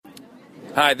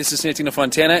Hi, this is Santino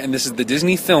Fontana, and this is the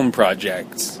Disney Film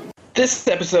Project. This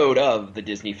episode of the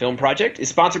Disney Film Project is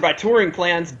sponsored by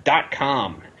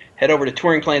TouringPlans.com. Head over to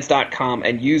TouringPlans.com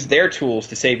and use their tools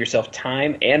to save yourself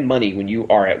time and money when you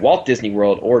are at Walt Disney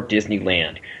World or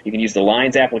Disneyland. You can use the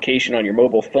Lines application on your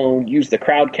mobile phone, use the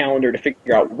crowd calendar to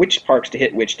figure out which parks to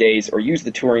hit which days, or use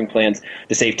the Touring Plans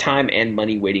to save time and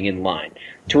money waiting in line.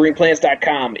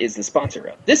 TouringPlans.com is the sponsor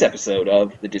of this episode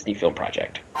of the Disney Film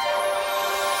Project.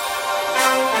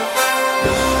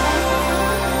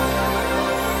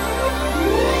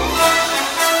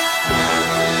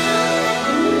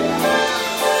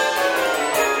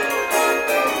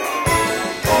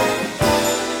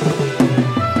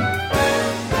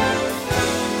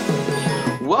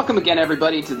 Welcome again,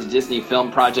 everybody, to the Disney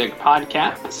Film Project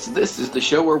podcast. This is the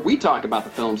show where we talk about the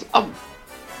films of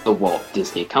the Walt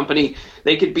Disney Company.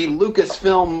 They could be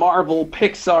Lucasfilm, Marvel,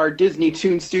 Pixar, Disney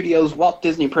Toon Studios, Walt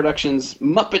Disney Productions,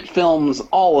 Muppet Films,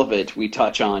 all of it we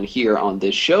touch on here on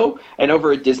this show and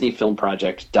over at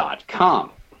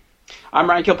DisneyFilmProject.com. I'm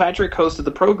Ryan Kilpatrick, host of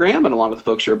the program, and along with the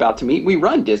folks you're about to meet, we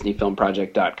run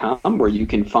DisneyFilmProject.com, where you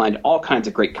can find all kinds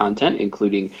of great content,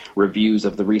 including reviews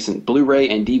of the recent Blu-ray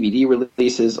and DVD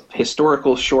releases,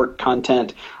 historical short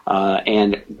content,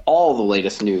 and all the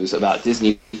latest news about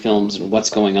Disney films and what's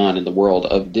going on in the world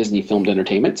of Disney filmed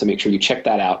entertainment. So make sure you check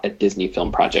that out at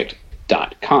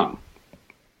DisneyFilmProject.com.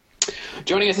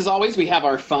 Joining us, as always, we have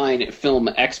our fine film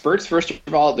experts. First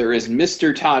of all, there is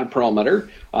Mr. Todd Perlmutter,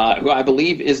 who I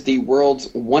believe is the world's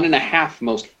 1.5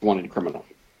 most wanted criminal.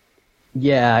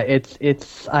 Yeah,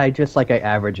 it's I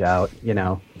average out,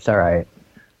 it's all right.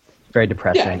 It's very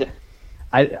depressing. Yeah.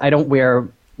 I don't wear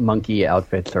monkey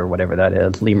outfits or whatever that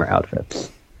is, lemur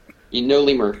outfits. No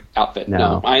lemur outfit.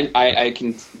 No. I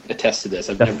can attest to this.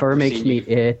 The fur makes me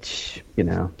itch,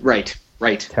 Right.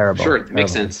 Terrible. Sure, it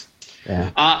makes sense.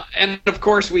 Yeah. And, of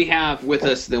course, we have with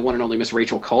us the one and only Miss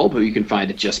Rachel Kolb, who you can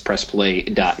find at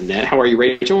justpressplay.net. How are you,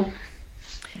 Rachel?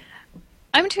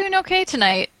 I'm doing okay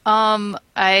tonight.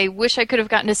 I wish I could have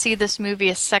gotten to see this movie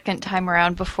a second time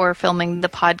around before filming the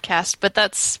podcast, but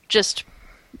that's just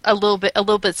a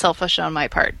little bit selfish on my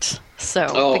part.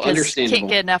 So, because understandable. Can't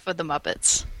get enough of the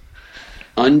Muppets.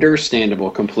 Understandable,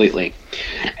 completely.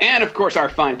 And, of course, our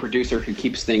fine producer who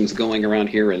keeps things going around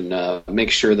here and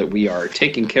makes sure that we are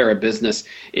taking care of business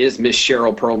is Miss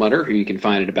Cheryl Perlmutter, who you can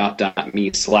find at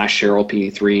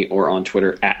about.me/CherylP3 or on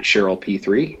Twitter at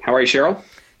CherylP3. How are you, Cheryl?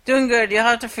 Doing good. You'll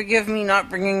have to forgive me not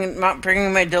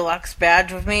bringing my deluxe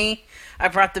badge with me. I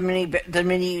brought the mini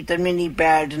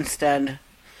badge instead.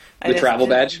 The travel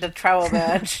badge? The travel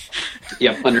badge.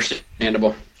 Yep,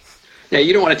 understandable. Yeah,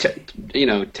 you don't want to,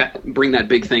 bring that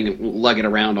big thing and lug it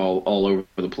around all over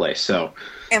the place. So,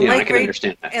 I can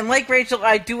understand that. And like Rachel,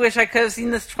 I do wish I could have seen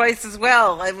this twice as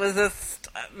well. It was just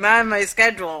not on my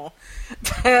schedule.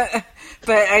 But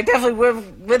I definitely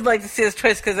would like to see this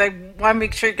twice because I want to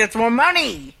make sure it gets more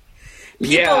money.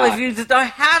 People, if you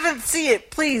haven't seen it,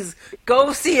 please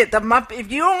go see it. If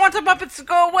you don't want the Muppets to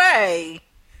go away,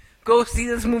 go see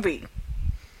this movie.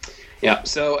 Yeah,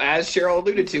 so as Cheryl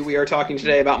alluded to, we are talking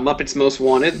today about Muppets Most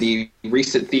Wanted, the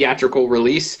recent theatrical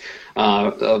release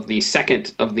of the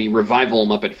second of the revival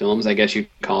Muppet films, I guess you'd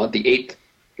call it, the 8th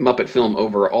Muppet film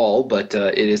overall, but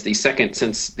it is the second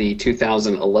since the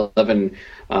 2011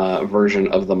 version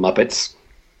of the Muppets,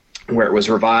 where it was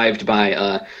revived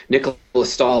by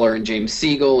Nicholas Stoller and James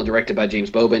Segel, and directed by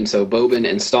James Bobin. So Bobin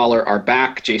and Stoller are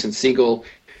back. Jason Segel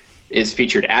is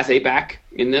featured as a back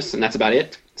in this, and that's about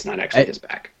it. It's not actually his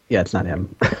back. Yeah, it's not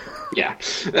him. Yeah.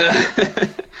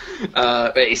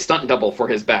 A stunt double for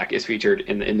his back is featured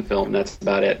in the film. That's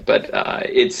about it. But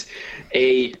it's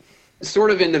a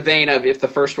sort of in the vein of if the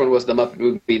first one was the Muppet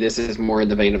movie, this is more in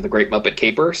the vein of the Great Muppet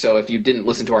Caper. So if you didn't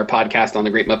listen to our podcast on the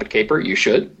Great Muppet Caper, you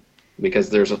should, because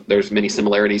there's many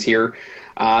similarities here.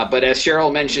 But as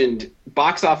Cheryl mentioned,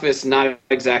 box office not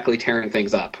exactly tearing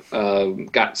things up.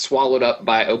 Got swallowed up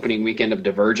by opening weekend of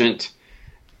Divergent,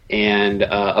 and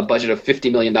a budget of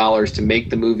 $50 million to make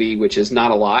the movie, which is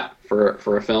not a lot for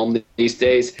a film these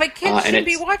days. But kids should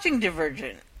be watching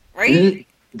Divergent, right?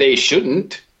 They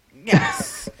shouldn't.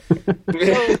 Yes.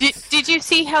 Did you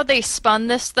see how they spun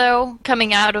this, though,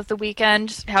 coming out of the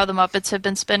weekend? How the Muppets have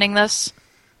been spinning this?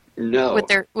 No. With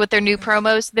their new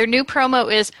promos? Their new promo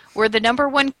is, we're the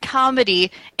 #1 comedy,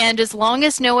 and as long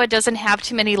as Noah doesn't have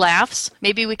too many laughs,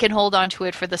 maybe we can hold on to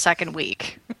it for the second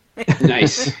week.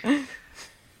 Nice.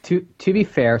 To be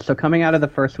fair, so coming out of the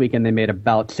first weekend, they made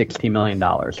about $60 million,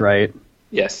 right?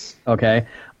 Yes. Okay.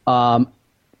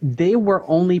 They were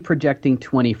only projecting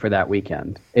 20 for that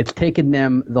weekend. It's taken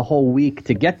them the whole week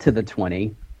to get to the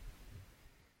 20,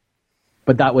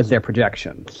 but that was their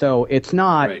projection. So it's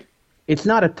not it's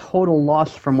not a total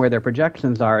loss from where their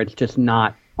projections are. It's just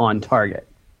not on target.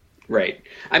 Right.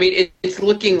 I mean, it's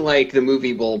looking like the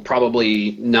movie will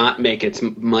probably not make its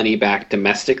money back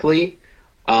domestically.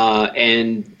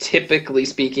 And typically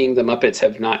speaking, the Muppets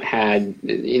have not had,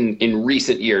 in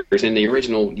recent years, in the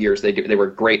original years, they were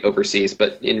great overseas,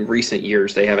 but in recent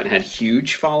years, they haven't had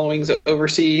huge followings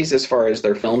overseas as far as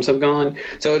their films have gone.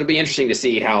 So it'll be interesting to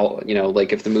see how,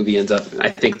 like if the movie ends up, I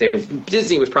think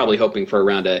Disney was probably hoping for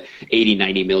around a 80,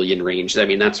 90 million range. I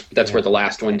mean, that's where the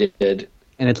last one did.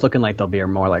 And it's looking like they'll be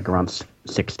more like around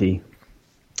 60.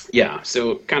 Yeah,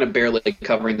 so kind of barely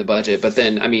covering the budget. But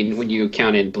then, I mean, when you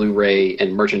count in Blu-ray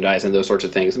and merchandise and those sorts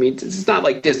of things, I mean, it's not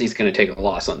like Disney's going to take a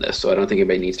loss on this, so I don't think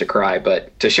anybody needs to cry.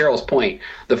 But to Cheryl's point,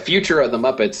 the future of the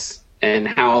Muppets and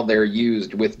how they're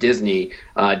used with Disney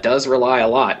does rely a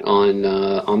lot on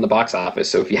the box office.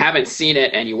 So if you haven't seen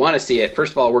it and you want to see it,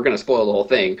 first of all, we're going to spoil the whole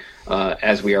thing,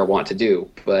 as we are wont to do.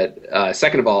 But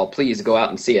second of all, please go out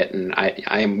and see it. And I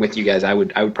am with you guys. I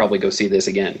would probably go see this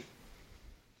again.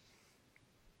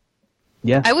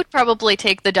 Yeah, I would probably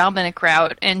take the Dominic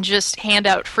route and just hand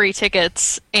out free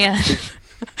tickets and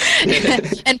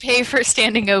and pay for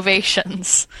standing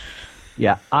ovations.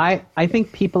 Yeah, I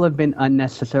think people have been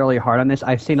unnecessarily hard on this.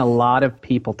 I've seen a lot of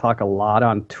people talk a lot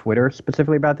on Twitter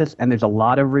specifically about this, and there's a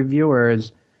lot of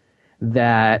reviewers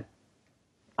that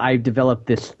I've developed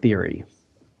this theory.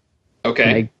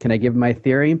 Okay. Can I give my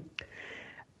theory?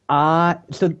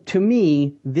 So to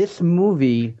me, this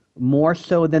movie, more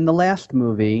so than the last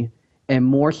movie, and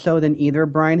more so than either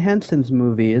of Brian Henson's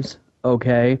movies,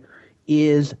 okay,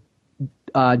 is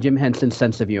Jim Henson's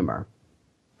sense of humor,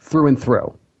 through and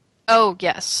through. Oh,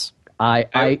 yes. I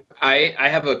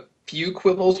have a few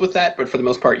quibbles with that, but for the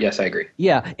most part, yes, I agree.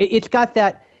 Yeah, it's got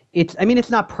that. It's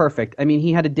not perfect. I mean,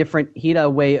 he had a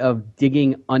way of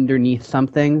digging underneath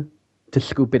something to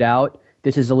scoop it out.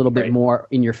 This is a little bit more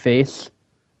in your face.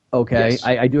 Okay, yes.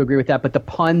 I do agree with that. But the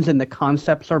puns and the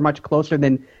concepts are much closer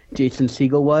than Jason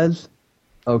Segel was.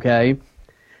 Okay,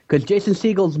 because Jason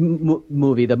Segel's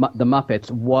movie, the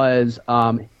Muppets, was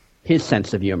his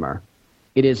sense of humor.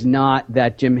 It is not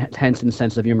that Jim Henson's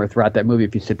sense of humor throughout that movie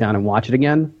if you sit down and watch it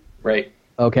again. Right.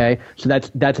 Okay, so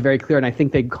that's very clear, and I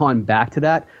think they've gone back to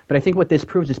that. But I think what this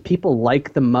proves is people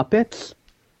like the Muppets,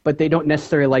 but they don't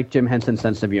necessarily like Jim Henson's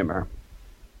sense of humor.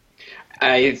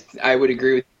 I would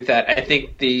agree with that. I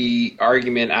think the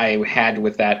argument I had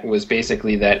with that was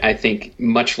basically that I think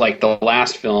much like the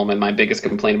last film, and my biggest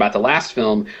complaint about the last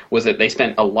film was that they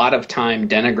spent a lot of time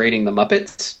denigrating the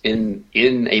Muppets in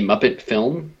a Muppet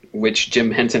film, which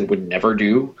Jim Henson would never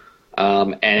do.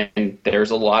 And there's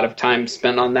a lot of time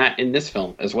spent on that in this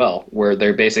film as well, where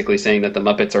they're basically saying that the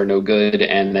Muppets are no good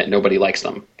and that nobody likes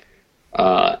them.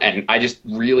 And I just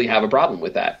really have a problem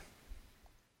with that.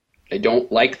 I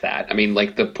don't like that. I mean,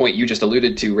 like the point you just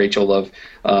alluded to, Rachel, of,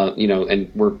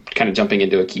 and we're kind of jumping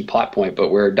into a key plot point, but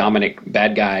where Dominic,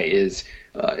 bad guy, is,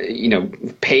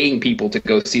 paying people to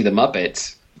go see the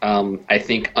Muppets, I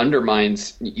think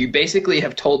undermines, you basically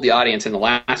have told the audience in the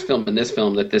last film and this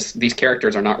film that these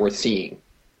characters are not worth seeing.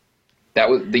 That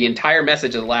was the entire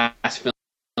message of the last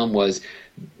film was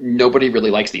nobody really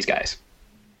likes these guys.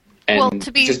 And well,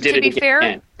 to be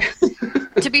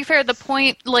fair, the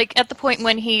point, like at the point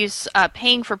when he's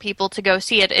paying for people to go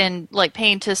see it and like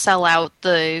paying to sell out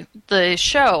the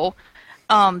show,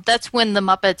 that's when the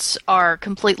Muppets are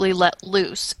completely let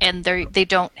loose and they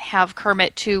don't have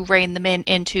Kermit to rein them in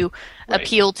and to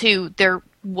appeal to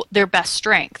their best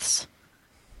strengths,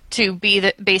 to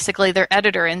be basically their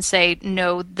editor and say,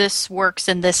 no, this works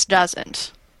and this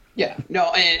doesn't. Yeah,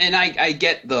 no, and I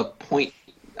get the point.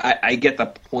 I get the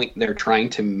point they're trying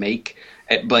to make,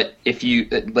 but if you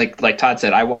like Todd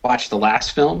said, I watched the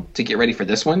last film to get ready for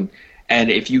this one, and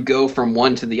if you go from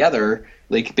one to the other,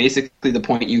 like basically the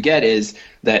point you get is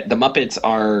that the Muppets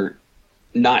are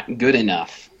not good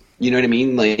enough. You know what I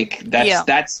mean? Like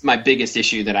that's my biggest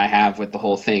issue that I have with the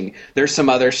whole thing. There's some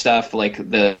other stuff like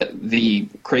the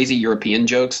crazy European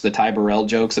jokes, the Ty Burrell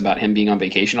jokes about him being on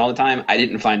vacation all the time. I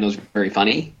didn't find those very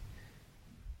funny.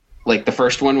 Like the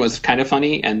first one was kind of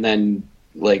funny, and then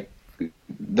like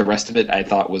the rest of it I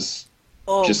thought was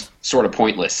just sort of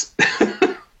pointless.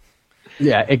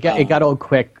 Yeah, it got old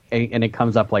quick, and it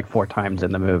comes up like 4 times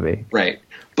in the movie. Right,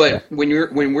 but when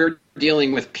we're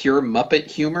dealing with pure Muppet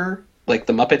humor, like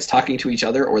the Muppets talking to each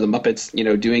other, or the Muppets,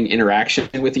 doing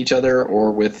interaction with each other,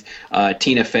 or with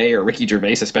Tina Fey or Ricky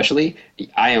Gervais especially,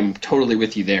 I am totally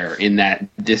with you there in that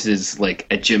this is like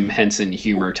a Jim Henson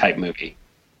humor type movie.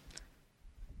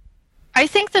 I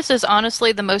think this is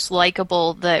honestly the most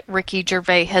likable that Ricky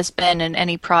Gervais has been in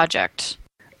any project.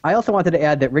 I also wanted to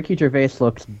add that Ricky Gervais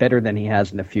looks better than he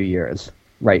has in a few years.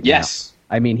 right Yes.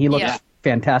 now. I mean, he looks Yeah.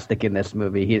 fantastic in this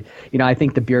movie. I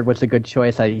think the beard was a good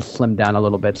choice. He slimmed down a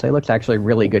little bit, so he looks actually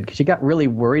really good. Because you got really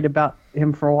worried about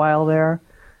him for a while there.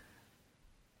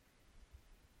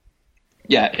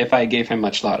 Yeah, if I gave him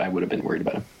much thought, I would have been worried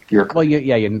about him. You're Well, you're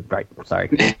right. Sorry.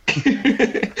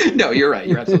 No, you're right.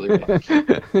 You're absolutely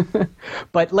right.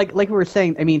 But like we were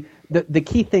saying, I mean, the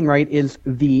key thing, right, is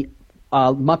the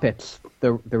Muppets,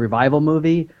 the revival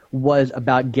movie, was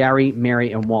about Gary,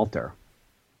 Mary, and Walter.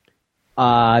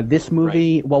 This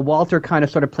movie, well, Walter kind of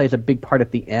sort of plays a big part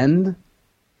at the end,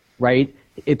 right?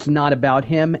 It's not about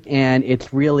him, and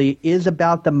it's really is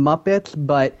about the Muppets,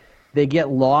 but they get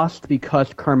lost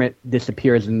because Kermit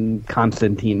disappears and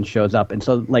Constantine shows up. And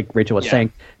so, like Rachel was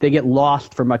saying, they get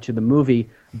lost for much of the movie,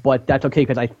 but that's okay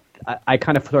because I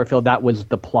kind of sort of feel that was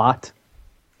the plot.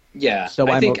 Yeah, so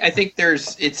I think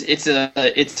there's it's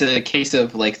a case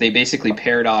of like they basically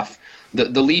paired off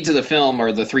the leads of the film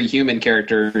are the three human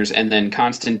characters and then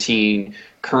Constantine,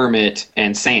 Kermit,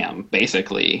 and Sam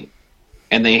basically,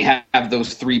 and they have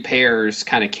those three pairs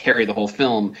kind of carry the whole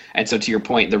film. And so to your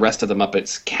point, the rest of the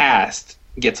Muppets cast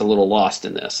gets a little lost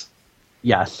in this.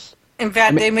 Yes. In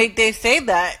fact, they say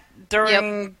that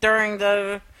during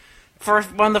the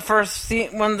first one of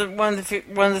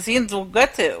the scenes we'll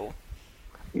get to.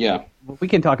 Yeah. We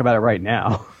can talk about it right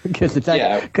now because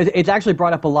it's actually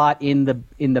brought up a lot in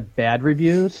the bad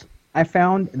reviews. I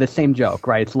found the same joke,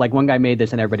 right? It's like one guy made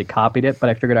this and everybody copied it, but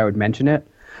I figured I would mention it.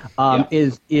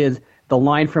 Is the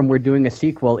line from "We're doing a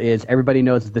sequel" is everybody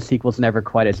knows that the sequel's never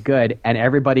quite as good, and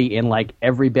everybody in like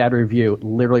every bad review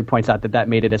literally points out that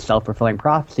made it a self-fulfilling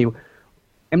prophecy.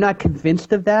 I'm not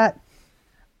convinced of that.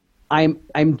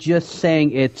 I'm just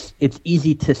saying it's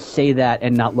easy to say that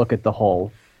and not look at the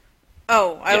whole.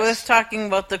 Oh, I was talking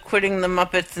about the quitting the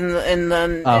Muppets and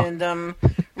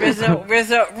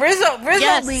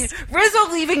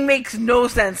Rizzo leaving makes no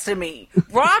sense to me.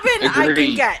 Robin, I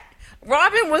can get.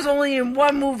 Robin was only in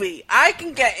one movie. I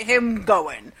can get him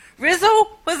going. Rizzo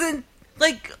was in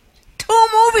like 2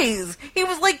 movies. He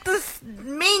was like this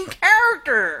main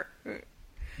character.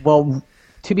 Well,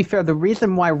 to be fair, the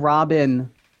reason why Robin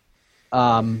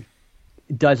doesn't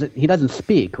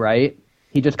speak, right?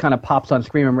 He just kind of pops on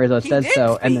screen and Rizzo says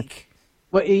so. Speak.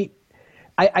 And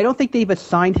I don't think they've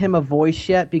assigned him a voice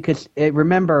yet because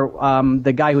remember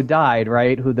the guy who died,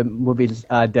 right? Who the movie's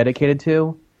dedicated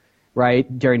to,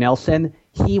 right? Jerry Nelson.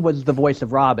 He was the voice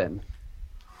of Robin.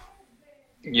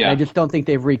 Yeah. And I just don't think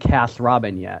they've recast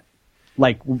Robin yet.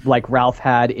 Like Ralph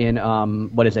had in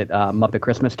Muppet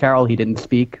Christmas Carol. He didn't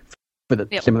speak for the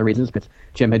similar reasons because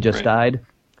Jim had just died.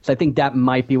 So I think that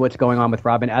might be what's going on with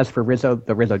Robin. As for Rizzo,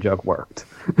 the Rizzo joke worked.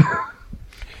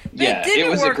 Yeah, it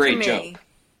was a great joke.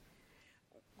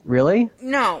 Really?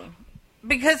 No,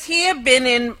 because he had been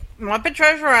in Muppet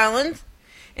Treasure Island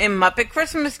and Muppet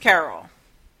Christmas Carol.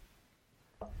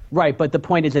 Right, but the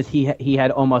point is that he had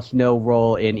almost no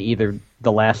role in either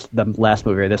the last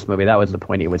movie or this movie. That was the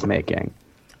point he was making.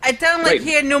 I sound like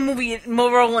he had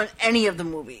no role in any of the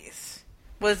movies.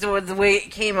 Was the way it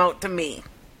came out to me.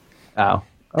 Oh,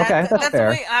 okay, that's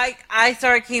fair. The way I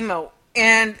saw it came out.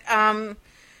 And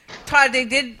Todd, they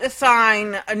did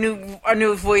assign a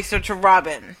new voicer to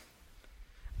Robin.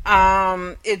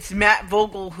 It's Matt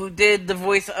Vogel who did the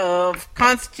voice of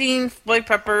Constantine, Floyd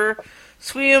Pepper,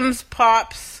 Sweetums,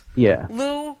 Pops,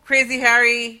 Lou, Crazy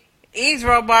Harry, A's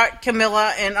Robot,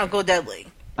 Camilla, and Uncle Deadly.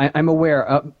 I'm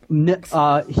aware.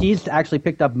 He's actually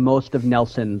picked up most of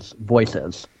Nelson's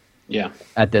voices. Yeah.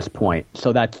 At this point,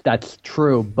 so that's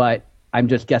true. But I'm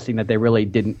just guessing that they really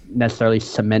didn't necessarily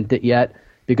cement it yet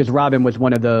because Robin was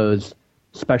one of those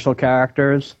special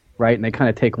characters, right? And they kind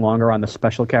of take longer on the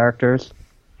special characters.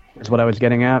 Is what I was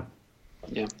getting at.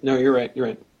 Yeah. No, you're right. You're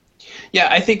right. Yeah,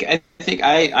 I think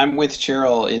I'm with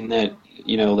Cheryl in that,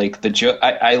 like the joke.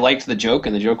 I liked the joke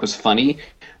and the joke was funny,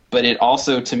 but it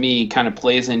also to me kind of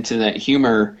plays into that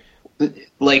humor.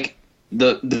 Like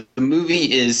the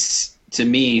movie is to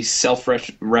me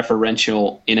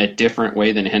self-referential in a different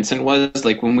way than Henson was.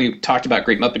 Like when we talked about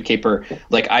Great Muppet Caper,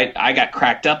 like I got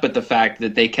cracked up at the fact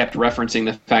that they kept referencing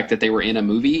the fact that they were in a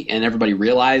movie and everybody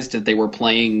realized that they were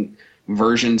playing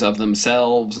versions of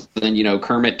themselves. Then,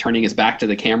 Kermit turning his back to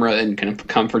the camera and kind of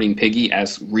comforting Piggy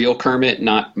as real Kermit,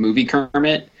 not movie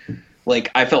Kermit.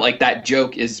 Like I felt like that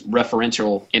joke is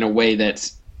referential in a way that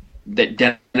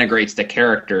denigrates the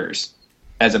characters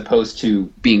as opposed to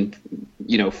being,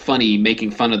 funny, making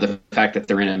fun of the fact that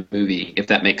they're in a movie, if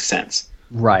that makes sense.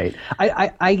 Right.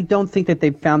 I don't think that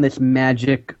they've found this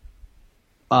magic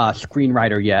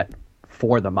screenwriter yet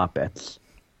for the Muppets.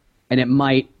 And it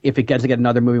might, if it gets to get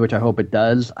another movie, which I hope it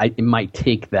does, it might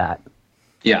take that.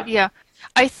 Yeah. Yeah.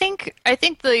 I think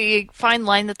the fine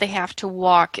line that they have to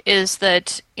walk is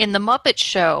that in the Muppet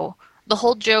Show, the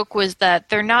whole joke was that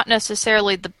they're not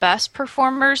necessarily the best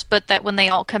performers, but that when they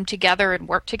all come together and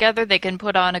work together, they can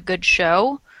put on a good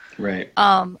show. Right.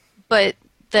 But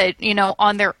that,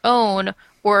 on their own,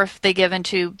 or if they give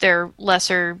into their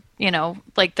lesser,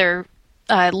 like their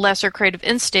lesser creative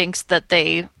instincts, that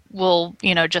they will,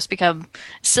 just become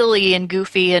silly and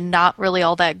goofy and not really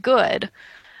all that good.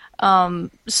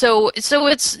 So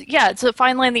it's a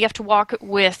fine line that you have to walk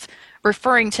with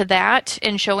referring to that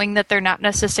and showing that they're not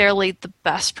necessarily the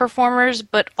best performers,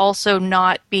 but also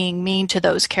not being mean to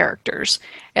those characters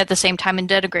at the same time and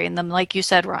denigrating them, like you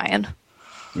said, Ryan.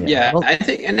 Yeah, I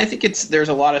think there's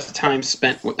a lot of time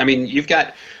spent. I mean, you've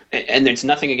got, and there's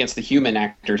nothing against the human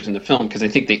actors in the film because I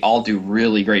think they all do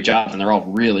really great jobs and they're all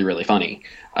really, really funny.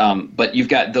 But you've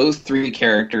got those three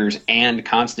characters and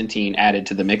Constantine added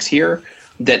to the mix here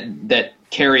that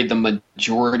carry the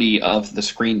majority of the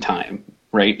screen time,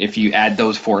 right? If you add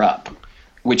those four up,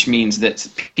 which means that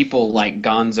people like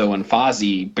Gonzo and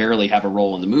Fozzie barely have a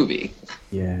role in the movie.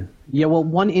 Yeah. Yeah, well,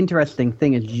 one interesting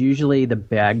thing is usually the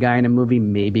bad guy in a movie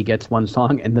maybe gets one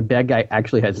song, and the bad guy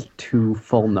actually has two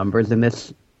full numbers in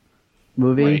this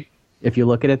movie, right, if you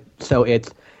look at it. So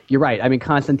you're right. I mean,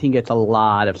 Constantine gets a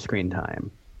lot of screen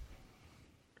time.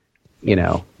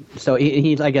 So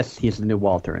I guess he's the new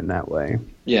Walter in that way.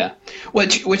 Yeah,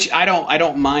 which I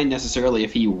don't mind necessarily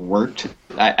if he worked.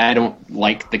 I don't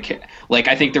like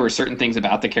I think there were certain things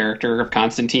about the character of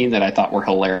Constantine that I thought were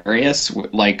hilarious.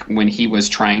 Like when he was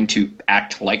trying to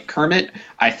act like Kermit,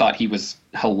 I thought he was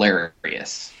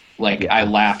hilarious. I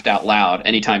laughed out loud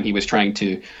anytime he was trying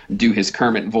to do his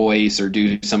Kermit voice or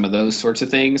do some of those sorts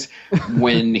of things.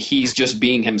 When he's just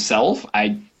being himself,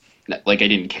 I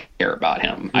didn't care about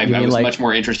him. I was much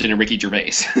more interested in Ricky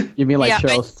Gervais. You mean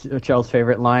Charles'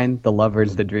 favorite line, the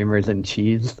lovers, the dreamers, and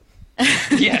cheese?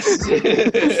 Yes.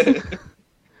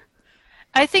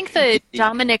 I think that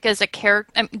Dominic as a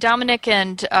character, Dominic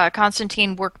and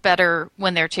Constantine work better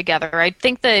when they're together. I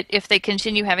think that if they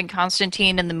continue having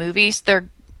Constantine in the movies, they're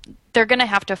going to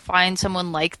have to find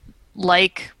someone like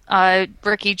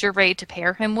Ricky Gervais to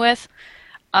pair him with,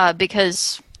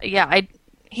 because I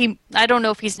don't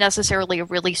know if he's necessarily a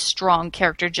really strong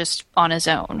character just on his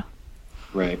own.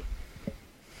 Right.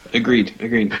 Agreed. I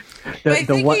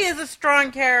think he is a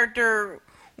strong character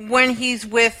when he's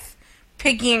with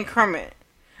Piggy and Kermit.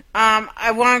 Sorry,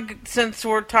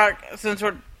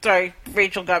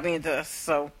 Rachel got me into this,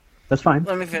 so that's fine.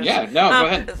 Let me finish. Yeah, no, go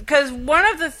ahead. Because one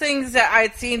of the things that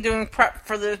I'd seen doing prep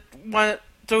for during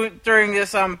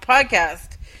this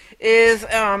podcast is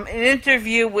an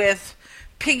interview with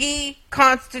Piggy,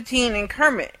 Constantine, and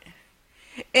Kermit.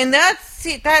 And that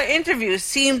interview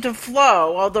seemed to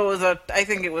flow, although I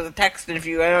think it was a text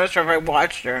interview. I'm not sure if I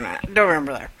watched it or not. I don't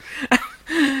remember there.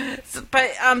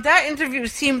 But that interview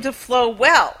seemed to flow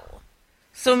well.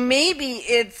 So maybe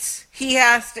he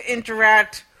has to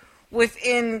interact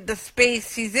within the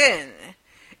space he's in.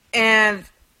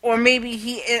 Or maybe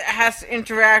he has to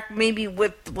interact maybe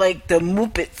with, the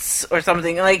Muppets or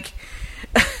something.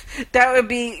 That would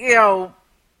be,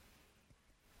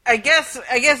 I guess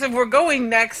if we're going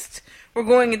next, we're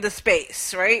going into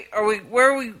space, right?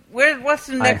 What's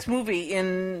the next movie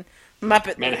in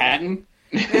Muppet? Manhattan?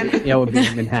 Yeah, it would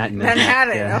be Manhattan.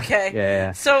 Manhattan, yeah. Okay.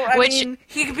 Yeah. So, I mean,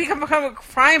 he could become a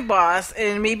crime boss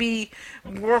and maybe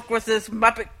work with this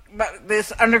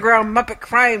underground Muppet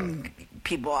crime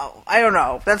people. I don't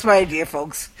know. That's my idea,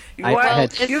 folks. You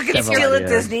can steal it,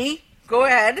 Disney. Go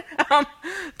ahead.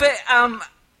 But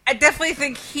I definitely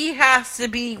think he has to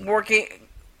be working.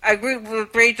 I agree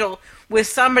with Rachel, with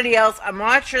somebody else. I'm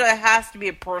not sure that has to be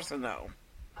a person, though.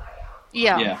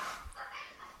 Yeah.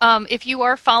 If you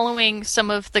are following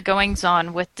some of the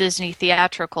goings-on with Disney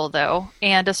Theatrical, though,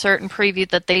 and a certain preview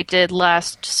that they did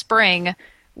last spring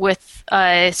with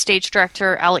stage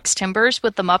director Alex Timbers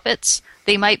with the Muppets,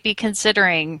 they might be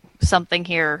considering something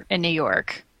here in New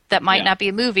York. That might not be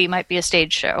a movie, might be a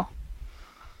stage show.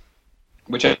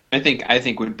 Which I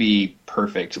think would be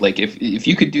perfect. If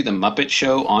you could do the Muppet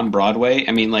Show on Broadway,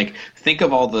 I mean, think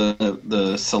of all the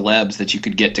celebs that you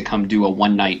could get to come do a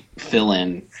one-night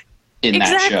fill-in in that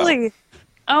show. Exactly.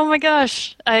 Oh my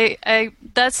gosh. I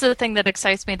that's the thing that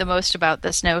excites me the most about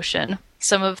this notion.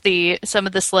 Some of the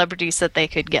celebrities that they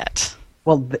could get.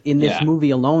 Well, in this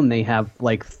movie alone, they have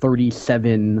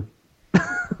 37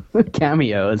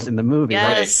 cameos in the movie,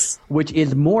 yes, right? Which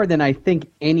is more than I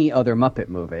think any other Muppet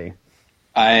movie.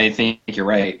 I think you're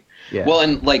right. Yeah. Well,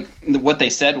 and what they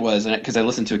said was, because I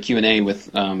listened to a Q&A with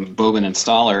Bobin and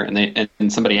Stoller,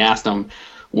 and somebody asked them,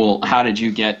 well, how did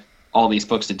you get all these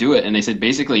folks to do it, and they said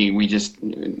basically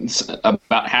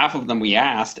about half of them we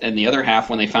asked, and the other half,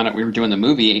 when they found out we were doing the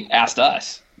movie, asked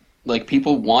us. Like,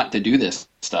 people want to do this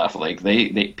stuff. Like,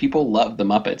 people love the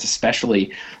Muppets,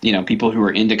 especially, people who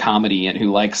are into comedy and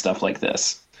who like stuff like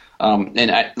this.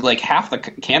 And half the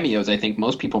cameos, I think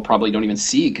most people probably don't even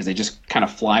see because they just kind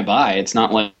of fly by. It's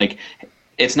not like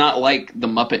the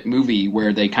Muppet movie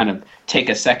where they kind of take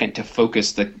a second to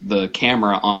focus the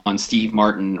camera on Steve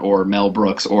Martin or Mel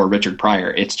Brooks or Richard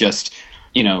Pryor. It's just,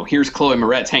 here's Chloe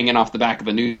Moretz hanging off the back of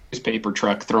a newspaper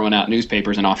truck throwing out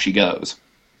newspapers, and off she goes.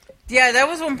 Yeah, that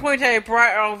was one point I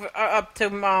brought up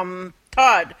to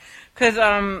Todd,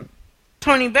 because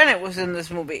Tony Bennett was in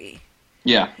this movie.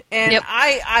 Yeah. And yep.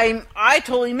 I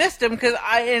totally missed him,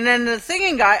 and then the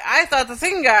singing guy, I thought the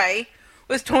singing guy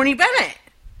was Tony Bennett.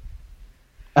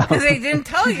 Because they didn't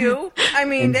tell you. I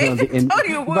mean, they didn't tell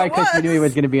you who right, it was. Because you knew he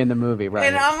was going to be in the movie, right?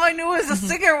 And all I knew was the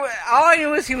singer. All I knew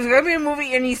was he was going to be in the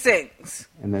movie and he sings.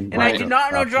 And I did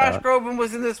not know Josh Groban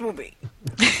was in this movie.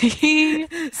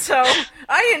 So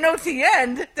I didn't know to the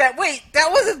end that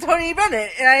wasn't Tony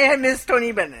Bennett, and I had missed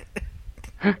Tony Bennett.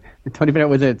 Tony Bennett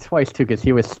was in it twice too, because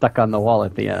he was stuck on the wall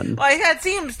at the end. Well, I had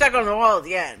seen him stuck on the wall at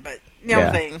the end, but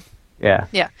thing. Yeah.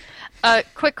 Yeah.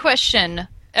 Quick question.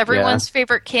 Everyone's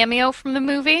favorite cameo from the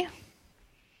movie?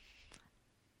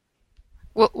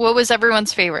 What was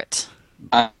everyone's favorite?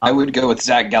 I would go with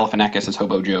Zach Galifianakis as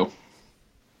Hobo Joe.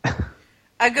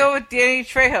 I go with Danny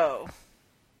Trejo.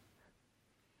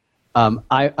 I'm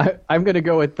going to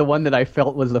go with the one that I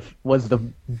felt was the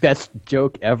best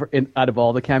joke ever out of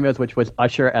all the cameos, which was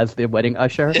Usher as the wedding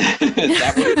usher.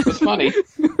 That was funny.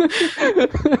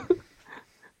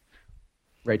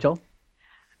 Rachel?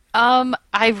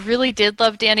 I really did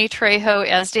love Danny Trejo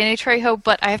as Danny Trejo,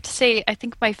 but I have to say, I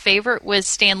think my favorite was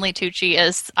Stanley Tucci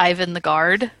as Ivan the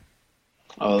Guard.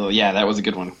 Oh, yeah, that was a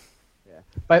good one.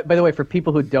 Yeah. By the way, for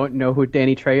people who don't know who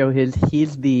Danny Trejo is,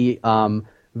 he's the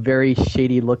very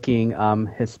shady-looking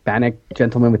Hispanic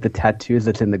gentleman with the tattoos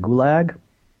that's in the Gulag.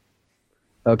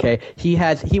 Okay,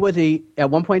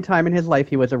 at one point in time in his life,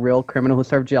 he was a real criminal who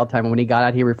served jail time, and when he got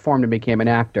out, he reformed and became an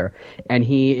actor. And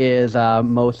he is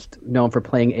most known for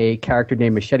playing a character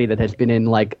named Machete that has been in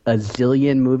like a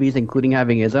zillion movies, including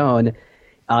having his own.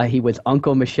 He was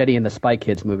Uncle Machete in the Spy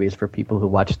Kids movies for people who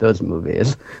watch those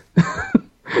movies.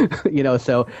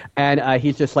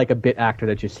 He's just like a bit actor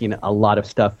that you've seen a lot of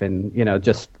stuff, and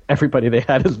just everybody they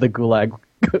had as the Gulag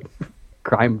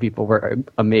crime people were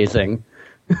amazing.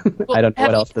 Well, I don't know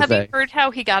what else to say. Have you heard how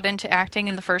he got into acting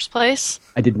in the first place?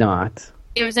 I did not.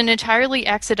 It was an entirely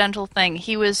accidental thing.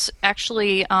 He was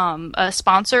actually a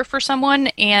sponsor for someone,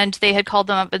 and they had called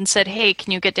them up and said, hey,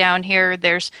 can you get down here?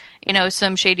 There's,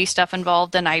 some shady stuff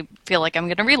involved, and I feel like I'm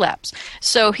going to relapse.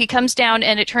 So he comes down,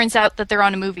 and it turns out that they're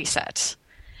on a movie set.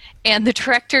 And the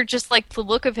director just liked the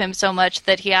look of him so much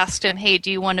that he asked him, hey, do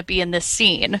you want to be in this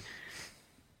scene?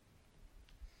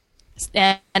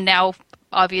 And now,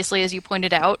 obviously, as you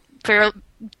pointed out,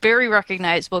 very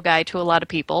recognizable guy to a lot of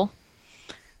people.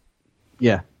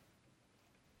 Yeah.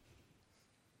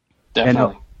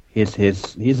 Definitely. And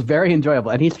he's very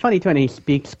enjoyable. And he's funny, too, and he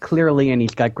speaks clearly, and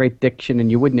he's got great diction, and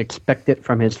you wouldn't expect it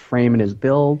from his frame and his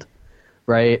build,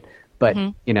 right? But,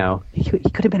 he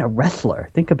could have been a wrestler.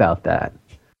 Think about that.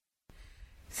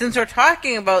 Since we're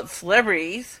talking about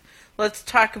celebrities, let's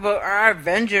talk about our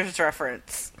Avengers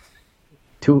reference.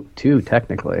 Two,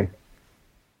 technically.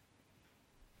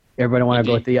 Everybody want to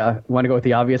go with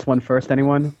the obvious one first?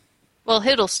 Anyone? Well,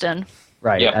 Hiddleston.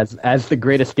 Right, yep. as the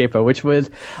great escaper, which was,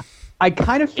 I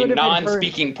kind of sort a of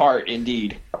non-speaking part,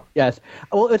 indeed. Yes.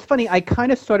 Well, it's funny. I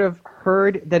kind of sort of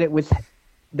heard that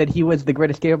he was the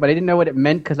great escaper, but I didn't know what it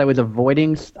meant because I was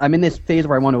avoiding. I'm in this phase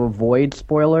where I want to avoid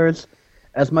spoilers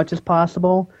as much as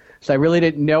possible, so I really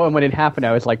didn't know. And when it happened,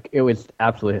 I was like, it was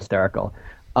absolutely hysterical.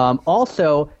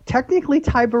 Also, technically,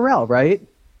 Ty Burrell, right?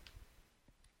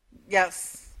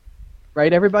 Yes.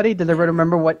 Right, everybody? Does everyone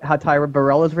remember how Ty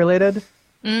Burrell is related?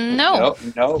 No.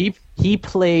 No. He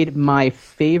played my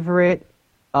favorite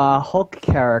Hulk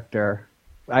character.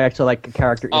 I actually like a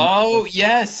character. In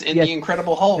The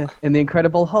Incredible Hulk. In The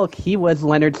Incredible Hulk, he was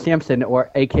Leonard Samson,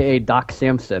 or a.k.a. Doc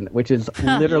Samson, which is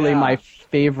literally my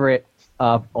favorite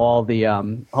of all the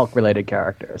Hulk-related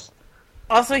characters.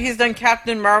 Also, he's done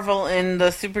Captain Marvel in the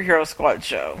Superhero Squad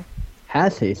show.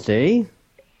 Has he? See?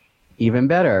 Even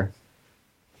better.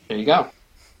 There you go.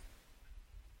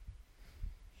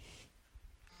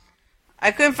 I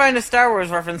couldn't find a Star Wars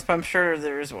reference, but I'm sure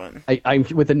there is one. I'm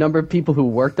with the number of people who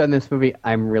worked on this movie.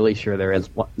 I'm really sure there is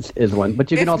one.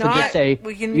 But you can also just say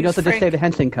just say the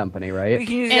Henson Company, right? We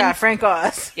can use Frank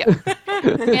Oz. Yeah,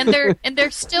 and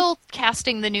they're still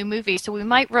casting the new movie, so we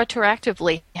might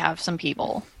retroactively have some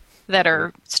people that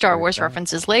are Star Wars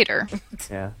references later.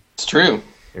 Yeah, it's true.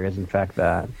 There is in fact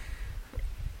that.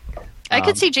 I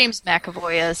could see James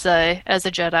McAvoy as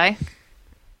a Jedi.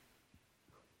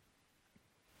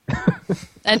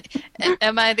 And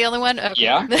am I the only one? Okay.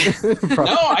 Yeah.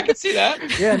 No, I can see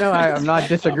that. Yeah, no, I'm not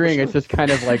disagreeing. It's just kind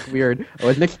of like weird. I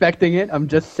wasn't expecting it. I'm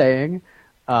just saying.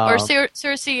 Or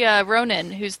Saoirse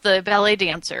Ronan, who's the ballet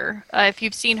dancer. If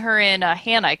you've seen her in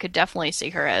Hannah, I could definitely see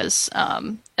her as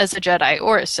a Jedi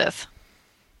or a Sith.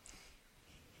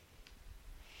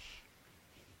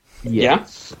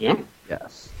 Yes. Yeah.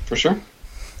 Yes. For sure.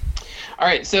 All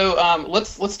right, so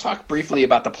let's talk briefly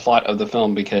about the plot of the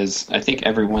film, because I think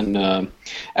everyone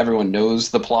knows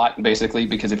the plot basically,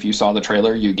 because if you saw the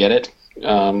trailer, you get it.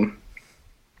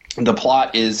 The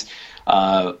plot is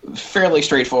fairly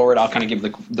straightforward. I'll kind of give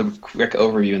the quick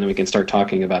overview, and then we can start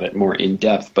talking about it more in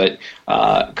depth. But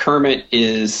Kermit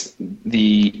is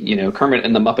Kermit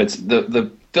and the Muppets.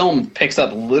 The film picks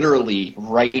up literally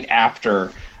right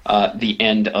after the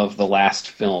end of the last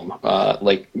film.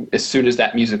 Like as soon as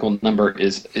that musical number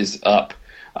is up,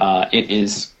 it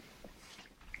is,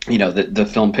 the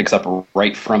film picks up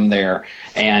right from there.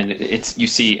 And you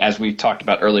see, as we talked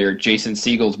about earlier, Jason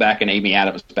Segel's back and Amy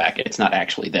Adams back. It's not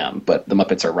actually them, but the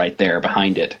Muppets are right there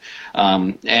behind it.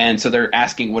 And so they're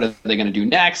asking what are they going to do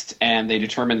next, and they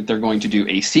determine that they're going to do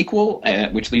a sequel,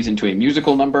 which leads into a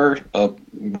musical number of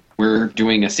We're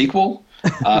Doing a Sequel.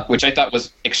 Which I thought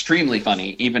was extremely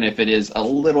funny, even if it is a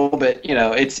little bit,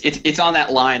 it's on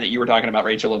that line that you were talking about,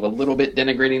 Rachel, of a little bit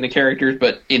denigrating the characters,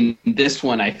 but in this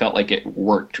one I felt like it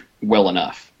worked well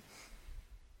enough.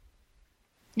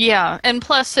 Yeah, and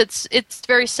plus it's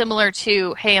very similar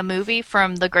to Hey, a Movie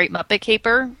from The Great Muppet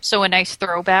Caper, so a nice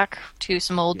throwback to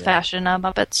some old-fashioned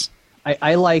Muppets.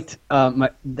 I liked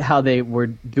how they were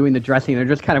doing the dressing. They're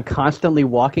just kind of constantly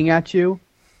walking at you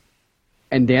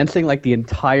and dancing like the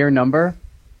entire number.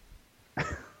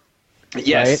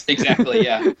 Yes, right? Exactly,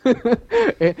 yeah.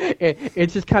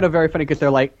 It's just kind of very funny because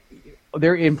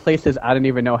they're in places I don't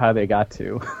even know how they got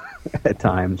to at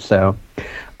times. So,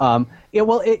 one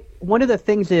of the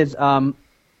things is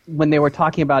when they were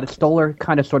talking about it, Stoller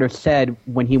kind of sort of said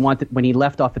when he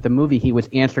left off at the movie, he was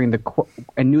answering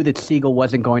and knew that Segel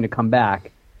wasn't going to come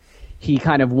back. He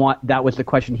kind of that was the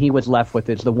question he was left with,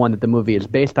 is the one that the movie is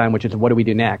based on, which is what do we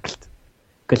do next?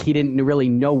 Because he didn't really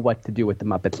know what to do with the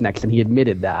Muppets next, and he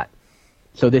admitted that.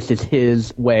 So this is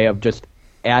his way of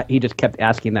he just kept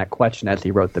asking that question as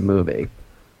he wrote the movie.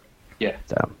 Yeah.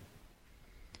 So.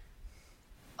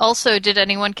 Also, did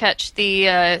anyone catch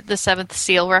the Seventh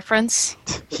Seal reference?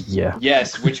 Yeah.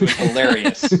 Yes, which was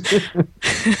hilarious.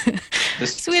 The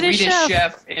Swedish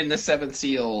chef in the Seventh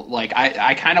Seal. Like,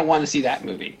 I kind of want to see that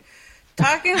movie.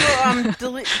 Talking about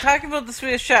the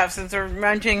Swedish chef, since we're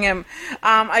mentioning him,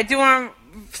 I do want to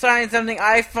sign something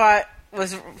I thought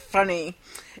was funny.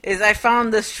 Is I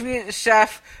found the Swedish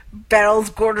chef battles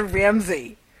Gordon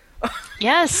Ramsay.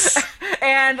 Yes.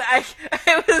 And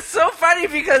it was so funny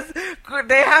because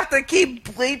they have to keep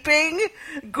bleeping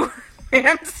Gordon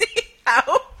Ramsay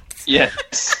out.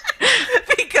 Yes.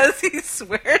 Because he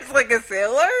swears like a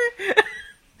sailor.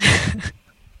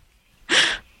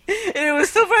 And it was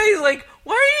so funny. He's like,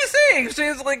 what are you saying?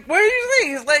 She's like, what are you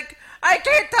saying? He's like, I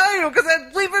can't tell you because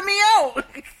that's leaving me out.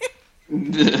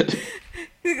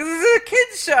 Because this is a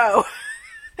kid's show.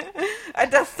 I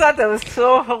just thought that was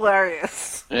so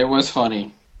hilarious. It was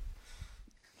funny.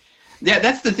 Yeah,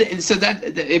 that's the thing. So that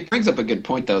it brings up a good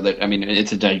point, though. That, I mean,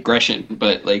 it's a digression,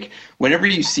 but like whenever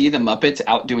you see the Muppets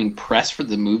out doing press for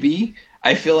the movie,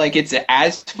 I feel like it's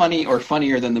as funny or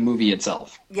funnier than the movie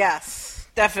itself. Yes,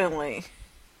 definitely.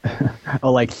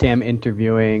 Oh, like Sam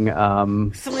interviewing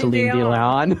Celine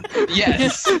Dion.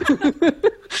 Yes.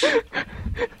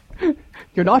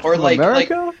 You're not from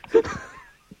America?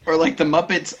 Or like the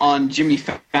Muppets on Jimmy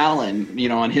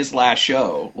Fallon, on his last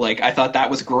show. Like, I thought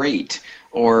that was great.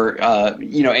 Or,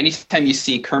 anytime you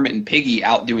see Kermit and Piggy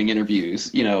out doing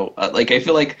interviews, I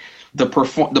feel like the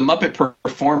Muppet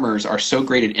performers are so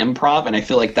great at improv, and I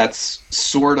feel like that's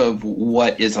sort of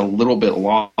what is a little bit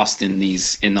lost in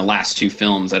the last two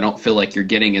films. I don't feel like you're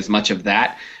getting as much of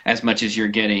that as much as you're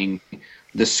getting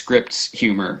the script's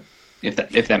humor, if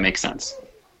that makes sense.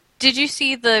 Did you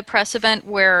see the press event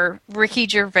where Ricky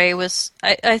Gervais was?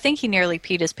 I think he nearly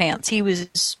peed his pants. He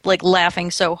was like laughing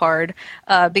so hard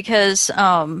because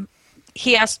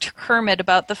he asked Kermit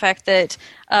about the fact that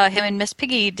him and Miss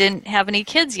Piggy didn't have any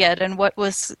kids yet, and what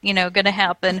was going to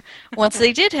happen once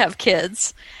they did have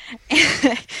kids.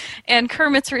 And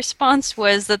Kermit's response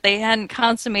was that they hadn't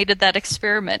consummated that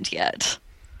experiment yet.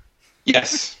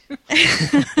 Yes.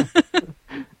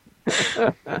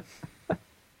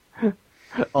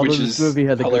 Although this movie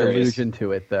has a good hilarious. illusion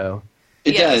to it, though.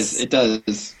 It Yes. does. It does.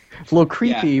 It's a little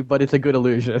creepy, but it's a good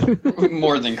illusion.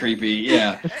 More than creepy,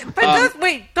 yeah. But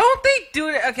don't they do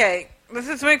it? Okay, this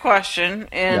is my question,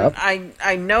 and Yep.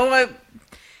 I know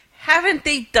haven't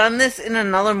they done this in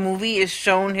another movie? Is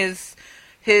shown his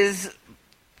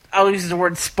I'll use the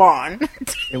word spawn.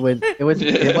 It was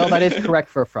well, that is correct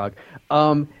for a frog.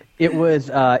 It was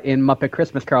in Muppet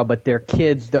Christmas Carol, but they're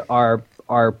kids that are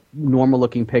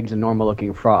normal-looking pigs and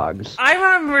normal-looking frogs. I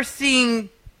remember seeing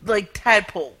like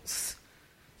tadpoles.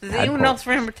 Does anyone Tadpoles. else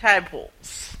remember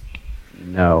tadpoles?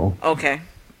 No. Okay,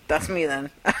 that's me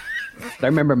then. I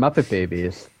remember Muppet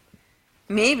Babies.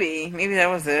 Maybe that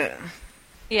was it.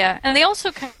 Yeah, and they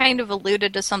also kind of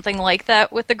alluded to something like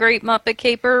that with the Great Muppet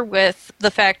Caper, with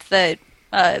the fact that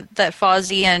that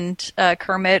Fozzie and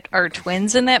Kermit are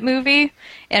twins in that movie,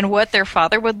 and what their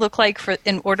father would look like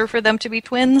in order for them to be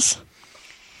twins.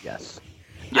 Yes.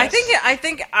 Yes.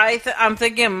 I'm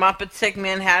thinking Muppets Take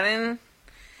Manhattan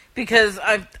because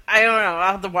I don't know.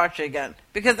 I'll have to watch it again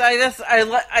because I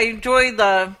enjoy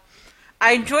the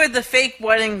fake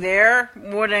wedding there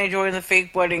more than I enjoy the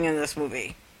fake wedding in this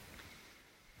movie.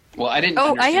 Well, I didn't.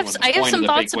 Oh, understand I have- what the I have point some of the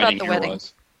thoughts fake about the here wedding.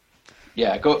 was.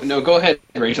 Yeah, go ahead,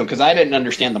 Rachel, because I didn't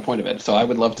understand the point of it, so I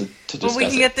would love to discuss But we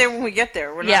can it. get there when we get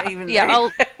there. We're Yeah, not even yeah, there.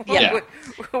 I'll- yeah.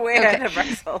 We're way ahead of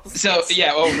ourselves. So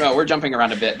yeah, oh no, we're jumping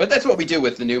around a bit, but that's what we do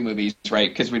with the new movies, right?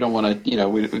 Because we don't want to,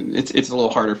 it's a little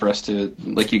harder for us to,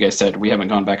 like you guys said, we haven't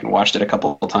gone back and watched it a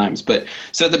couple of times. But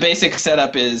so the basic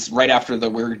setup is right after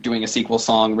we're doing a sequel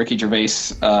song, Ricky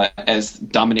Gervais as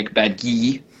Dominic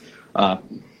Badguy,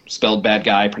 spelled bad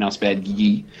guy, pronounced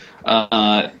Badguy.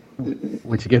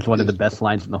 Which gives one of the best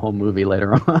lines in the whole movie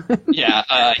later on.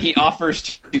 Yeah, he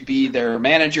offers to be their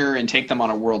manager and take them on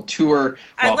a world tour,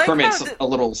 while like Kermit's how a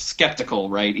little skeptical,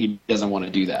 right? He doesn't want to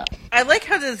do that. I like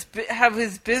how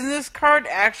his business card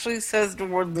actually says the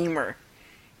word lemur.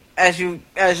 If you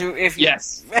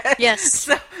Yes. Yes.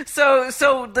 So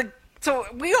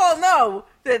we all know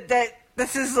that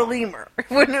this is the lemur.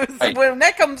 Right. When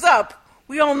that comes up,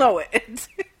 we all know it.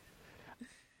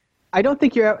 I don't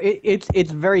think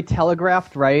it's very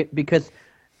telegraphed, right? Because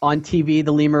on TV,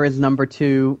 the lemur is number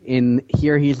 2. In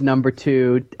here, he's number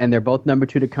 2, and they're both number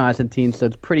 2 to Constantine, so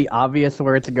it's pretty obvious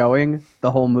where it's going, the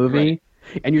whole movie.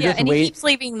 Right. And you just and wait. he keeps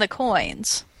leaving the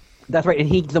coins. That's right, and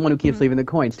he's the one who keeps leaving the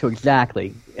coins, too,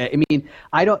 exactly. I mean,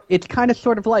 it's kind of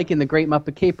sort of like in The Great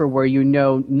Muppet Caper where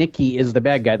Nicky is the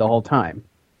bad guy the whole time.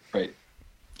 Right.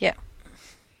 Yeah.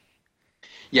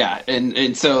 Yeah,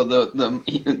 and so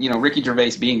Ricky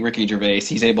Gervais being Ricky Gervais,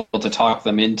 he's able to talk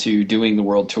them into doing the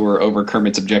world tour over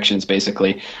Kermit's objections,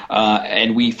 basically.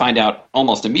 And we find out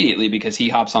almost immediately because he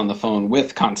hops on the phone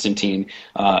with Constantine,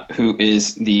 who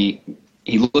is he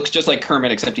looks just like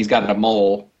Kermit except he's got a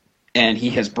mole, and he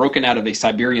has broken out of a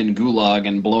Siberian gulag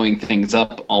and blowing things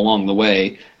up along the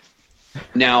way.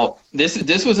 Now,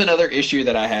 this was another issue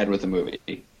that I had with the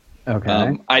movie.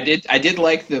 Okay. I did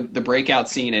like the breakout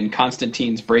scene, and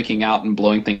Constantine's breaking out and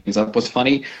blowing things up was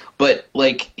funny. But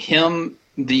like him,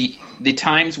 the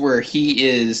times where he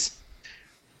is,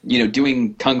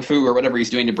 doing kung fu or whatever he's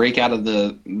doing to break out of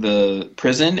the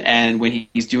prison, and when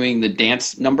he's doing the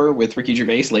dance number with Ricky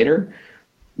Gervais later,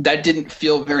 that didn't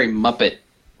feel very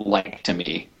Muppet-like to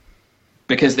me.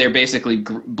 Because they're basically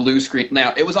blue screen.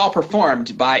 Now, it was all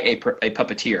performed by a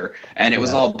puppeteer, and it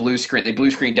was all blue screen. They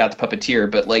blue screened out the puppeteer,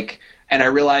 but and I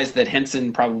realized that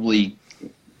Henson probably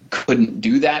couldn't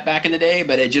do that back in the day,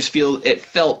 but it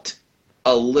felt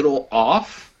a little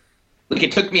off. Like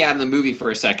it took me out of the movie for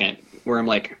a second, where I'm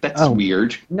like, that's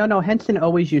weird. No, Henson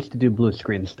always used to do blue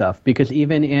screen stuff because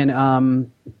even in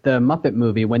the Muppet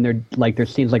movie, when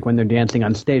there's scenes like when they're dancing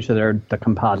on stage, so they're the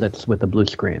composites with the blue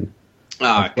screen.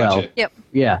 Ah, gotcha. Yep.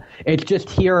 Yeah, it's just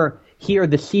here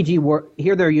the CG work.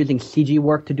 Here they're using CG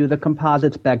work to do the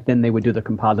composites. Back then they would do the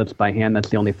composites by hand. That's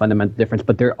the only fundamental difference.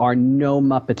 But there are no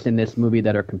Muppets in this movie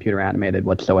that are computer animated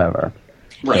whatsoever.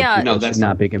 Right. Yeah. No, Let's that's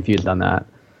not be confused on that.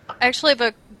 I actually have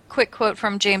a quick quote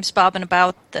from James Bobbin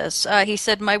about this. He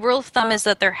said, "My rule of thumb is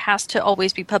that there has to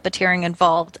always be puppeteering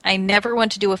involved. I never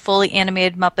want to do a fully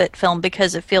animated Muppet film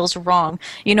because it feels wrong.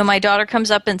 My daughter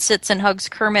comes up and sits and hugs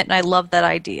Kermit, and I love that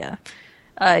idea."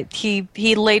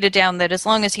 He laid it down that as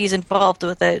long as he's involved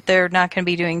with it, they're not going to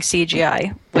be doing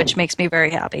CGI, which makes me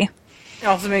very happy. It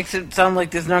also makes it sound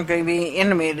like there's not going to be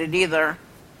animated either.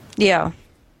 Yeah.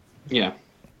 Yeah.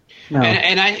 No.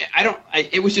 And I don't.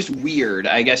 It was just weird.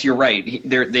 I guess you're right.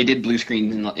 They did blue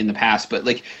screen in the past, but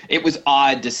like it was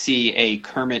odd to see a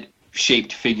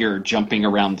Kermit-shaped figure jumping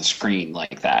around the screen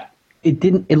like that. It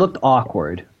didn't. It looked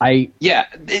awkward.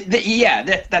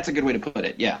 That's a good way to put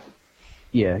it. Yeah.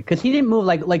 Yeah, because he didn't move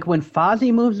like when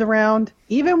Fozzie moves around,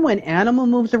 even when Animal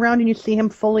moves around and you see him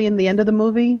fully in the end of the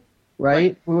movie,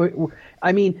 right?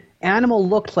 I mean, Animal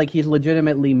looks like he's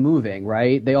legitimately moving,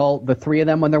 right? The three of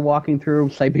them when they're walking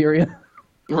through Siberia.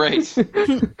 Right.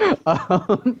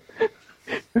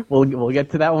 We'll get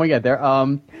to that when we get there.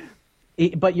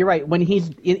 But you're right. When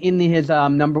he's in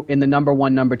the number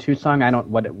one, number two song, I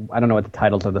don't know what the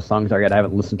titles of the songs are yet. I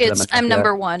haven't listened to them. I'm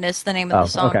Number One is the name of the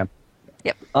song. Okay.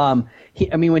 Yep.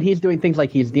 When he's doing things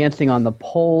like he's dancing on the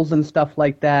poles and stuff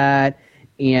like that,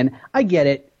 and I get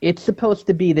it. It's supposed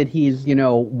to be that he's,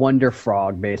 Wonder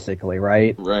Frog, basically,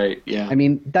 right? Right, yeah. I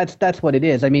mean, that's what it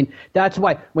is. I mean, that's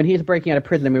why when he's breaking out of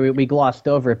prison, I mean, we glossed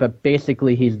over it, but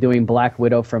basically he's doing Black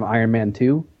Widow from Iron Man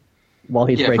 2 while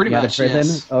he's breaking out of prison.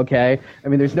 Yes. Okay? I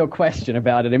mean, there's no question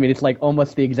about it. I mean, it's like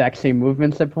almost the exact same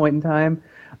movements at point in time.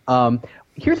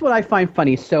 Here's what I find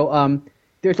funny. So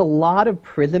there's a lot of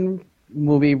prison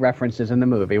movie references in the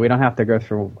movie. We don't have to go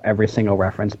through every single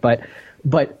reference, but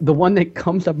the one that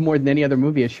comes up more than any other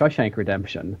movie is Shawshank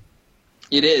Redemption.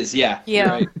 It is, yeah.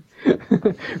 Yeah.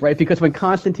 Right. Right, because when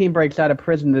Constantine breaks out of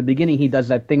prison in the beginning, he does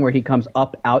that thing where he comes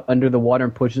out under the water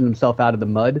and pushes himself out of the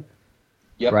mud.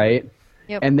 Yep. Right?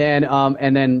 Yep. And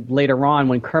then later on,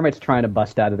 when Kermit's trying to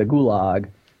bust out of the gulag,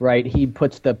 right, he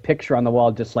puts the picture on the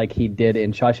wall just like he did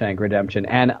in Shawshank Redemption,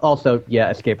 and also,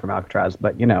 Escape from Alcatraz.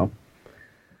 But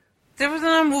There was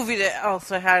another movie that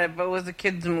also had it, but it was a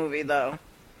kids' movie though.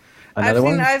 Another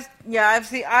one? I've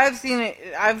seen it,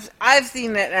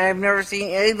 and I've never seen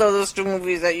any of those two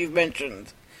movies that you've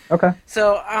mentioned. Okay.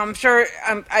 So I'm sure.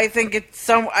 I think it's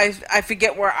I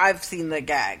forget where I've seen the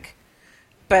gag,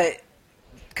 but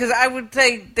because I would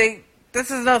say this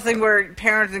is nothing where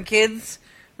parents and kids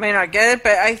may not get it,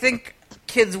 but I think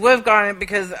kids would have gotten it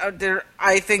because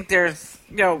I think there's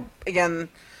again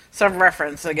some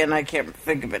reference. Again, I can't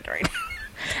think of it right now.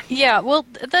 Yeah, well,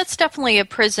 that's definitely a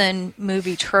prison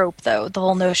movie trope, though. The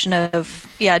whole notion of,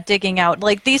 digging out.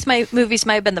 Like, these movies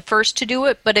might have been the first to do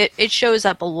it, but it shows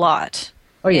up a lot.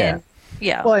 Oh, yeah.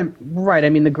 Yeah. Well, right. I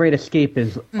mean, The Great Escape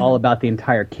is all about the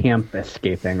entire camp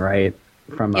escaping, right?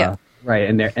 Right,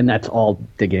 and that's all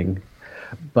digging.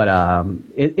 But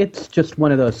it's just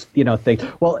one of those, things.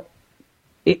 Well,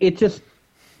 it just,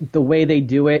 the way they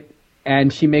do it,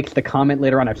 and she makes the comment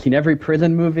later on, I've seen every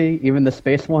prison movie, even the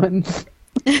space ones.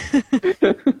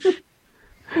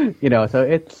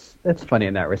 So it's funny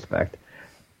in that respect.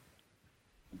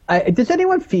 Does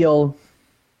anyone feel?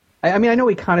 I mean, I know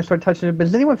we kind of started touching it, but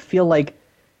does anyone feel like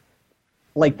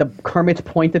the Kermit's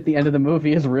point at the end of the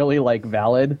movie is really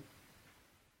valid?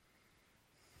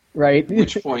 Right?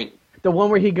 Which point? The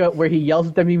one where he yells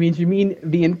at them. He means, you mean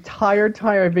the entire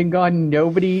time I've been gone,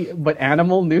 nobody but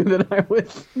Animal knew that I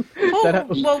was.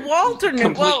 Well, Walter knew.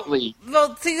 Completely.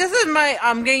 Well, see, this is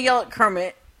I'm gonna yell at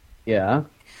Kermit. Yeah.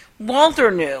 Walter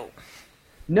knew.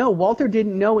 No, Walter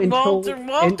didn't know until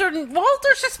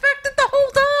Walter suspected the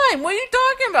whole time. What are you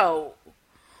talking about?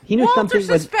 He knew Walter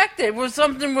suspected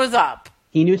something was up.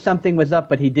 He knew something was up,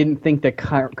 but he didn't think that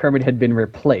Kermit had been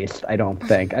replaced, I don't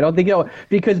think,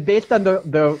 because based on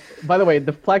by the way,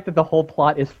 the fact that the whole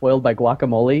plot is foiled by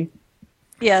guacamole.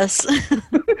 Yes.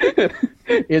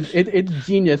 It's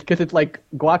genius, because it's like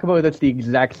guacamole that's the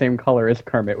exact same color as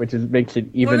Kermit, which makes it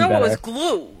even better. No, it was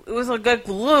glue. It was like a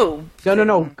glue.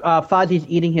 No. Fozzie's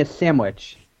eating his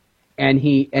sandwich, and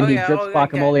he drips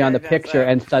guacamole on the picture,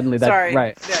 and suddenly that's sorry.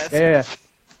 Right. Yes. Yeah.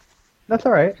 That's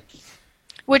all right.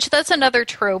 Which, that's another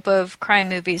trope of crime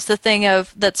movies, the thing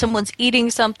of that someone's eating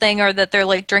something or that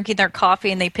they're drinking their coffee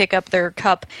and they pick up their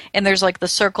cup and there's the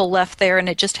circle left there and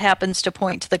it just happens to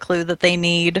point to the clue that they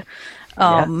need.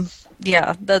 Yes.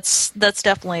 Yeah, that's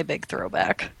definitely a big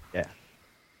throwback. Yeah.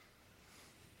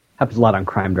 Happens a lot on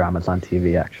crime dramas on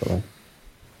TV, actually.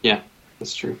 Yeah,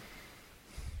 that's true.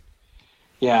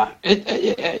 Yeah,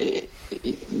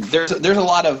 there's a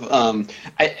lot of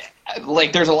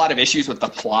there's a lot of issues with the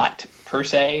plot per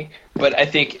se, but I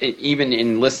think even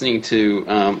in listening to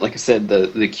like I said,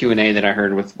 the Q&A that I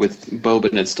heard with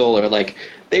Boban and Stoller,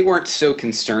 they weren't so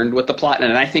concerned with the plot,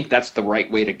 and I think that's the right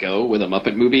way to go with a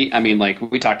Muppet movie. I mean,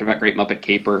 we talked about Great Muppet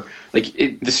Caper.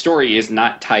 The story is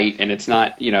not tight, and it's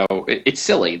not, it's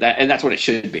silly, and that's what it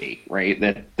should be, right?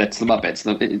 That's the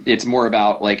Muppets. It's more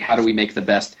about how do we make the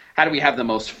best, how do we have the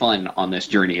most fun on this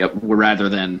journey, rather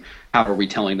than how are we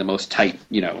telling the most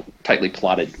tightly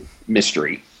plotted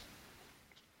mystery.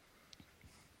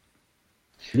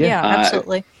 Yeah,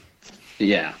 absolutely.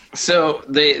 Yeah. So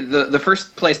the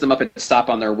first place the Muppets stop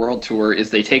on their world tour is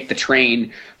they take the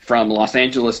train from Los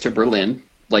Angeles to Berlin,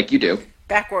 like you do.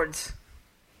 Backwards.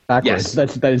 Yes.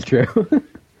 That is true.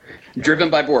 Driven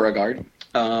by Beauregard.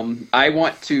 I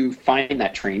want to find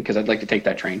that train because I'd like to take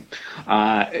that train.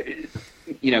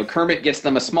 Kermit gets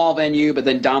them a small venue, but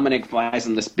then Dominic flies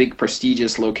in this big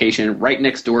prestigious location right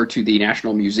next door to the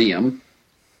National Museum.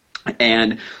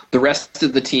 And the rest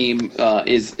of the team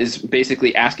is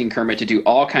basically asking Kermit to do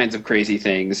all kinds of crazy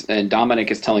things, and Dominic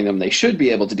is telling them they should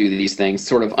be able to do these things,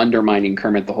 sort of undermining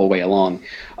Kermit the whole way along.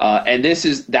 And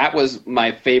that was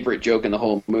my favorite joke in the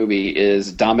whole movie,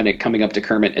 is Dominic coming up to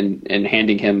Kermit and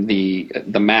handing him the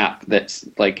map that's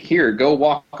like, here, go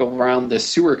walk around the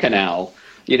sewer canal.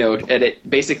 And it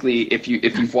basically, if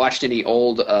you've watched any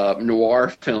old noir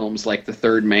films like The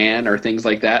Third Man or things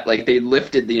like that, like they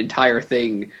lifted the entire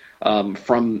thing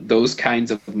from those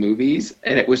kinds of movies,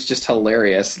 and it was just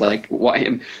hilarious. Like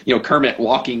Kermit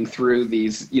walking through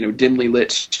these dimly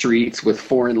lit streets with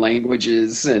foreign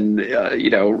languages and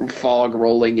fog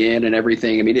rolling in and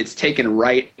everything. I mean, it's taken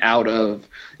right out of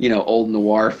old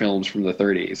noir films from the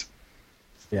 30s.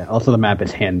 Yeah. Also, the map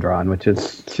is hand drawn, which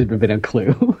should have been a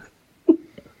clue.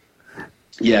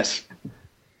 Yes.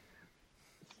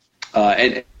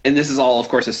 And this is all, of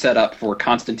course, a setup for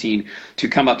Constantine to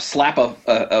come up, slap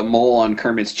a mole on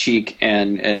Kermit's cheek,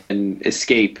 and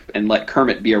escape, and let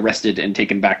Kermit be arrested and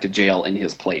taken back to jail in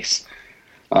his place,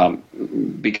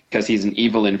 because he's an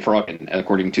evil in Froggen,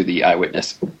 according to the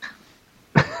eyewitness.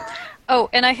 Oh,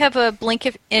 and I have a blink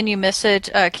if and you miss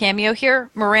it cameo here.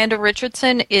 Miranda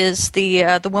Richardson is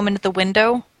the woman at the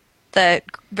window that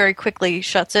very quickly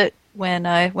shuts it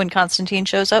when Constantine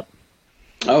shows up.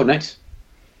 Oh, nice.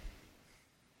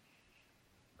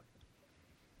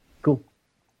 Cool.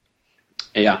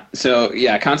 Yeah. So,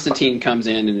 Constantine comes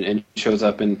in and shows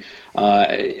up, and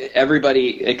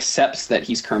everybody accepts that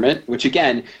he's Kermit, which,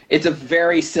 again, it's a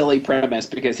very silly premise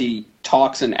because he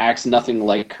talks and acts nothing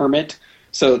like Kermit.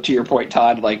 So, to your point,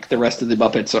 Todd, like the rest of the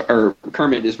Muppets, or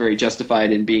Kermit is very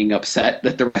justified in being upset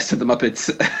that the rest of the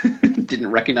Muppets didn't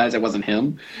recognize it wasn't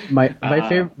him. My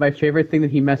favorite thing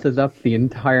that he messes up the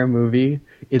entire movie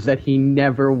is that he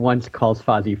never once calls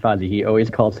Fozzie Fozzie. He always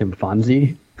calls him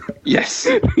Fonzie. Yes.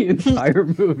 The entire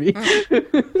movie.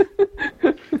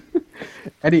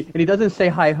 and he doesn't say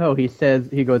hi ho. He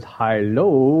goes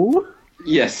hi-lo.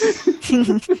 Yes.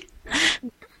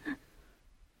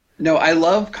 No, I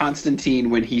love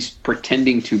Constantine when he's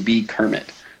pretending to be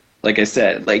Kermit. Like I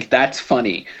said, like that's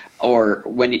funny. Or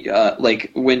when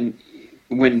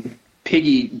when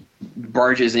Piggy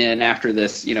barges in after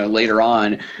this, later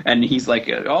on, and he's like,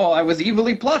 "Oh, I was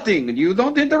evilly plotting. You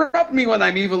don't interrupt me when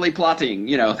I'm evilly plotting."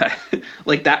 That,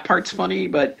 like that part's funny.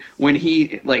 But when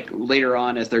he later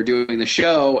on, as they're doing the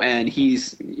show, and he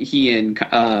and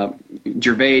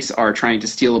Gervais are trying to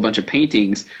steal a bunch of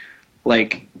paintings,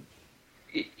 like.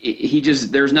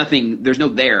 There's no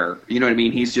there. You know what I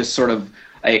mean? He's just sort of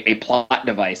a plot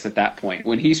device at that point.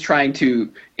 When he's trying to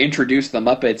introduce the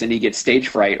Muppets and he gets stage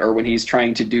fright, or when he's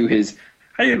trying to do his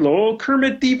 "Hello,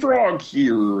 Kermit the Frog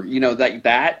here,"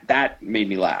 that made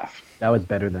me laugh. That was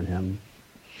better than him.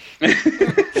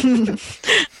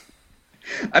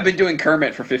 I've been doing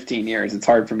Kermit for 15 years. It's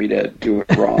hard for me to do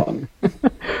it wrong.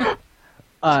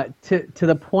 To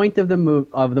the point of the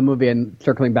movie, and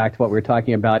circling back to what we were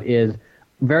talking about, is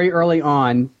very early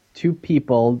on, two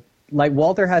people, like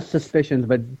Walter has suspicions,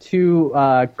 but two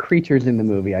creatures in the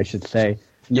movie, I should say,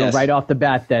 know right off the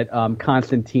bat that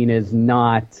Constantine is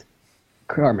not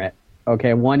Kermit.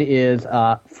 Okay, one is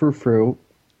Frou Frou,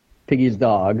 Piggy's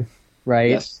dog,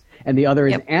 right? Yes. And the other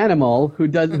is Animal,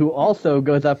 who also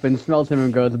goes up and smells him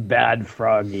and goes, "Bad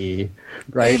Froggy,"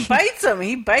 right? He bites him.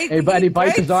 He bites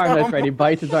his arm. That's right. He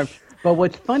bites his arm. But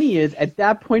what's funny is, at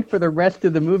that point, for the rest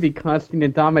of the movie, Constantine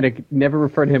and Dominic never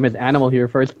refer to him as Animal. They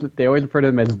always refer to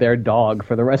him as their dog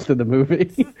for the rest of the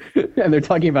movie, and they're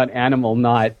talking about Animal,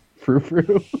 not Frou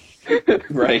Frou.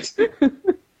 Right. So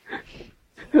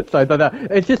I thought that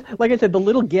it's just like I said, the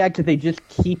little gags that they just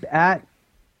keep at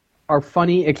are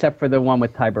funny, except for the one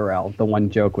with Ty Burrell, the one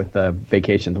joke with the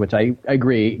vacations, which I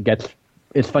agree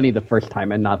is funny the first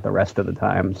time and not the rest of the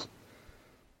times.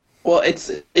 Well, it's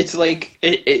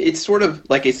sort of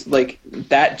like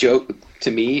that joke to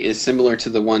me is similar to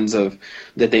the ones where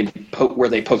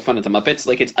they poke fun at the Muppets.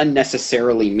 Like, it's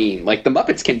unnecessarily mean. Like, the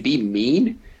Muppets can be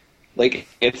mean. Like,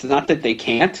 it's not that they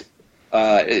can't.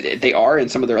 They are in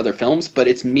some of their other films, but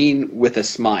it's mean with a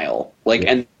smile. Like,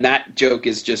 and that joke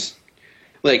is just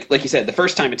like you said, the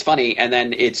first time it's funny, and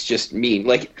then it's just mean.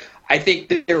 Like, I think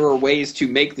that there are ways to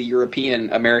make the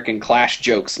European-American clash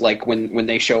jokes, like when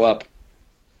they show up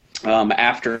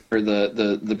after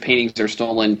the paintings are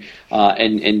stolen,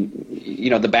 and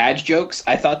the badge jokes.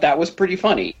 I thought that was pretty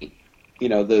funny.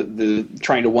 The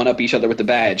trying to one up each other with the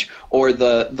badge, or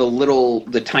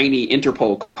the tiny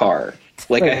Interpol car.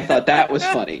 Like, I thought that was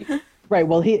funny. Right.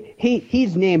 Well,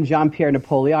 he's named Jean-Pierre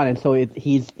Napoleon, and so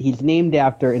he's named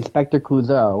after Inspector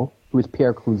Clouseau, who's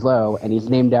Pierre Clouseau, and he's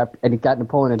named after, and he got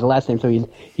Napoleon as the last name. So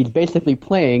he's basically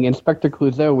playing Inspector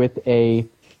Clouseau with a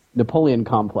Napoleon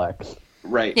complex.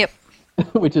 Right. Yep.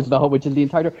 which is the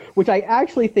entire. Which I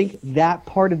actually think that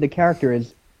part of the character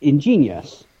is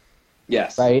ingenious.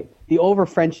 Yes. Right. The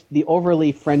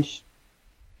overly French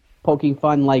poking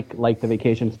fun, like the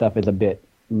vacation stuff, is a bit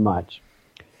much.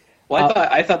 Well,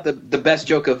 I thought the best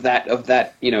joke of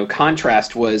that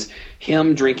contrast was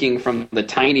him drinking from the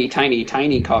tiny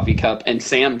coffee cup and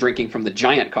Sam drinking from the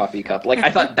giant coffee cup. Like,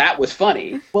 I thought that was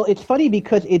funny. Well, it's funny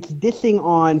because it's dissing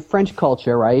on French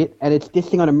culture, right? And it's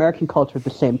dissing on American culture at the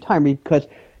same time, because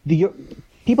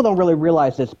people don't really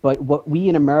realize this, but what we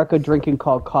in America drink and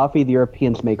call coffee, the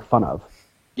Europeans make fun of.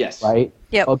 Yes. Right?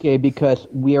 Yep. Okay, because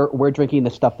we're drinking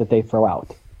the stuff that they throw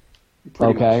out.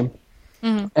 Pretty okay. much.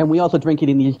 Mm-hmm. And we also drink it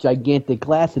in these gigantic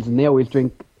glasses, and they always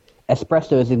drink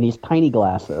espressos in these tiny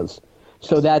glasses.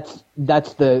 So that's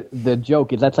the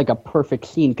joke. Is that's like a perfect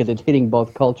scene because it's hitting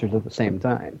both cultures at the same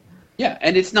time. Yeah,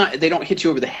 and it's not, they don't hit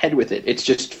you over the head with it. It's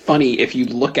just funny if you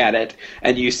look at it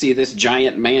and you see this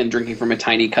giant man drinking from a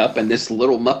tiny cup and this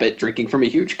little Muppet drinking from a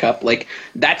huge cup. Like,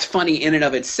 that's funny in and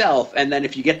of itself. And then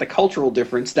if you get the cultural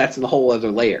difference, that's the whole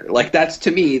other layer. Like, that's,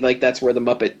 to me, like, that's where the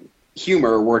Muppet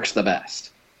humor works the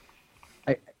best.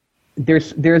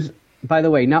 There's by the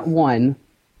way, not one,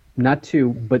 not two,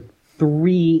 but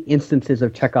 3 instances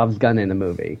of Chekhov's gun in the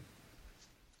movie.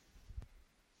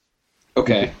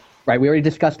 Okay. Right, we already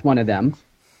discussed one of them,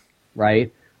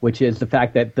 right? Which is the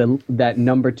fact that that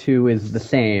number 2 is the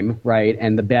same, right?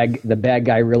 And the bad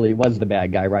guy really was the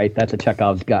bad guy, right? That's a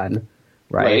Chekhov's gun,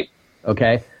 right?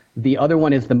 Okay. The other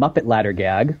one is the Muppet ladder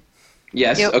gag.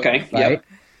 Yes. Yep. Okay. Right. Yep.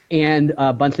 And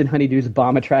Bunsen Honeydew's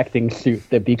bomb-attracting suit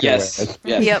that Beaker wears.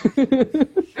 Yes. Yep.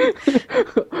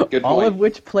 Good All point. of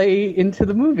which play into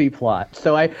the movie plot.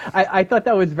 So I thought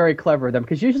that was very clever of them,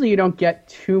 because usually you don't get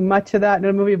too much of that in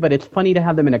a movie, but it's funny to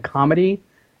have them in a comedy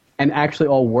and actually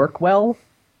all work well,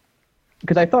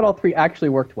 because I thought all 3 actually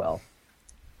worked well.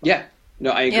 Yeah.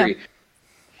 No, I agree. Yeah.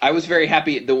 I was very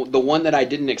happy. The one that I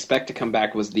didn't expect to come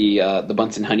back was the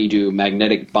Bunsen Honeydew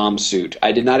magnetic bomb suit.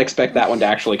 I did not expect that one to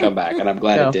actually come back, and I'm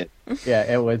glad it did. Yeah,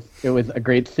 it was a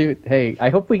great suit. Hey,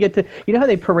 I hope we get to, you know how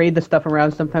they parade the stuff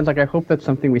around sometimes? Like, I hope that's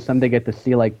something we someday get to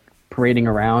see, like, parading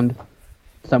around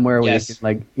somewhere where Yes. we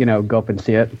can, like, go up and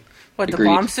see it. What, the Agreed.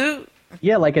 bomb suit?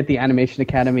 Yeah, like at the Animation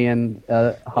Academy and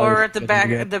Or at the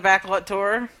backlot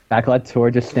tour? Backlot tour,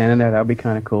 just standing there. That would be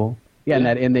kind of cool. Yeah, and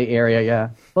that in the area, yeah.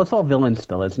 Well, it's all villains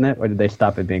still, isn't it? Or did they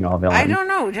stop it being all villains? I don't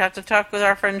know. We'd have to talk with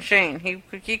our friend Shane.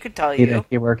 He could tell you.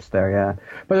 He works there, yeah.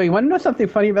 By the way, you want to know something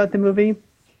funny about the movie?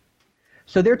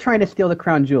 So they're trying to steal the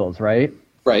crown jewels, right?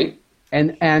 Right.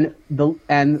 And the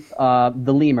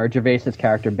lemur, Gervais's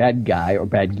character, bad guy or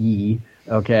bad ye,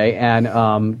 okay,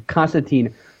 and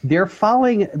Constantine, they're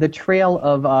following the trail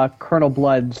of Colonel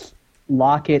Blood's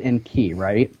locket and key,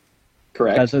 right?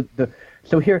 Correct.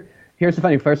 So here's the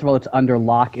funny. First of all, it's under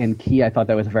lock and key. I thought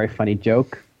that was a very funny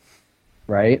joke,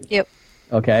 right? Yep.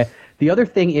 Okay. The other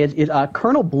thing is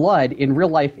Colonel Blood in real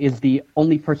life is the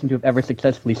only person to have ever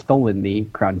successfully stolen the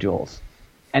crown jewels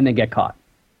and then get caught.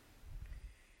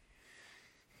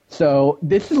 So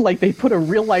this is like they put a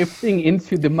real life thing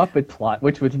into the Muppet plot,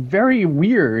 which was very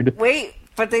weird. Wait,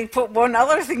 but they put one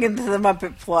other thing into the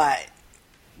Muppet plot.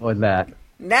 What was that?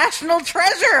 National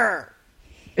Treasure!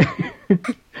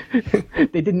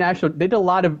 They did a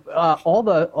lot of all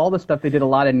the stuff. They did a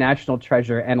lot of National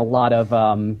Treasure and a lot of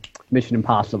Mission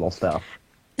Impossible stuff.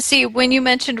 See, when you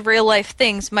mentioned real life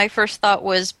things, my first thought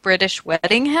was British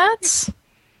wedding hats.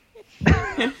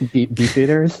 Beef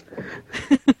eaters.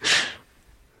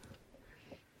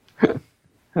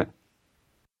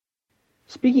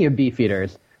 Speaking of beef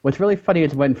eaters, what's really funny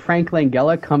is when Frank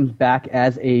Langella comes back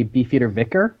as a beef eater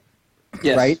vicar.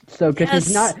 Yes. Right, so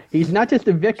because he's not just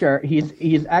a vicar,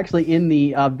 he's actually in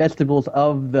the vestibules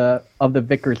of the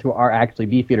vicars who are actually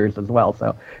beef eaters as well. So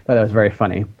I thought that was very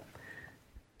funny.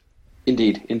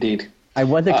 Indeed. I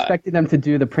was expecting them to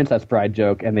do the Princess Bride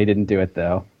joke, and they didn't do it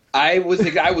though. I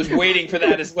was waiting for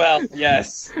that as well.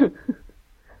 Yes,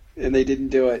 and they didn't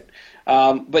do it.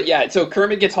 But yeah, so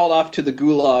Kermit gets hauled off to the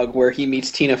gulag where he meets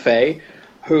Tina Fey,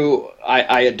 who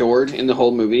I adored in the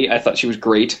whole movie. I thought she was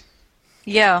great.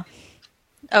 Yeah.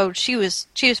 Oh, she was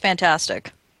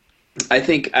fantastic. I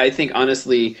think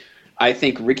honestly,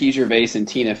 Ricky Gervais and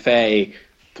Tina Fey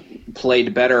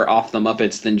played better off the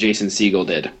Muppets than Jason Segel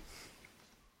did.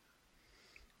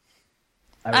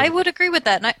 I would agree with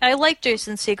that. And I like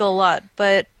Jason Segel a lot,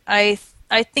 but I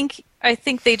think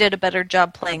they did a better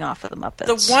job playing off of the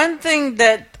Muppets. The one thing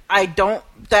that I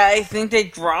think they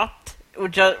dropped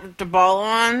the ball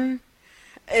on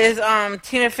is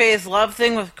Tina Fey's love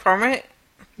thing with Kermit.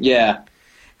 Yeah.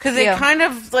 Because they kind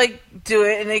of like do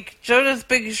it, and they show this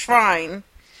big shrine,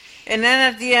 and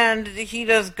then at the end he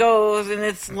just goes, and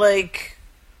it's like,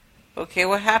 okay,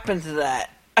 what happened to that?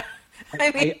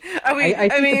 I mean,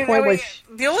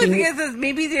 the only thing is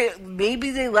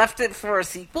maybe they left it for a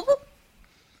sequel.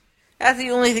 That's the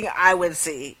only thing I would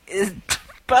see.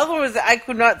 But otherwise, I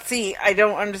could not see. I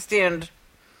don't understand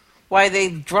why they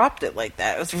dropped it like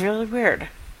that. It was really weird.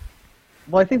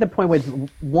 Well, I think the point was,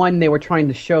 one, they were trying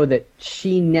to show that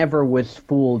she never was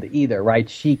fooled either, right?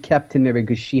 She kept him there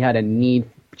because she had a need.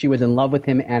 She was in love with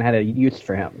him and had a use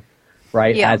for him,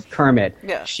 right? Yeah. As Kermit.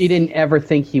 Yeah. She didn't ever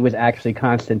think he was actually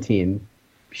Constantine.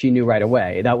 She knew right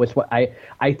away. That was what I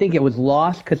think it was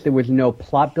lost because there was no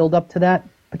plot build up to that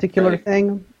particular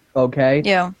thing. Okay.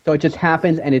 Yeah. So it just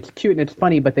happens, and it's cute and it's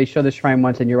funny, but they show the shrine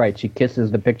once, and you're right. She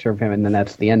kisses the picture of him, and then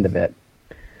that's the end of it.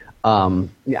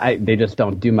 They just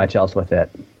don't do much else with it.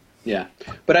 Yeah,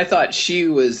 but I thought she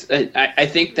was. I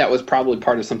think that was probably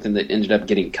part of something that ended up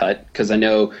getting cut, because I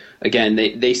know, again,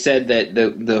 they said that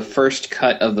the first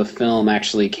cut of the film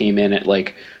actually came in at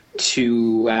like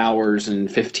 2 hours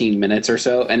and 15 minutes or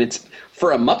so, and it's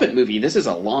for a Muppet movie. This is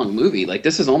a long movie. Like,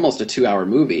 this is almost a 2-hour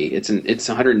movie. It's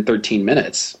 113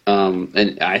 minutes,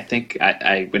 and I think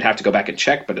I would have to go back and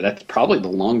check, but that's probably the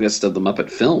longest of the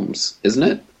Muppet films, isn't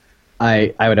it?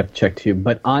 I would have to check too,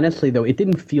 but honestly, though, it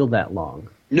didn't feel that long.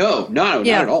 No, not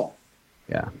at all.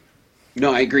 Yeah.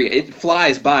 No, I agree. It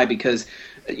flies by because,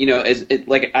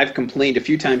 like I've complained a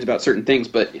few times about certain things,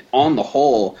 but on the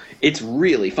whole, it's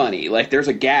really funny. Like, there's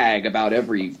a gag about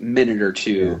every minute or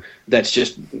two that's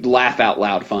just laugh out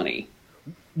loud funny.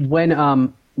 When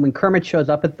Kermit shows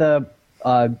up at the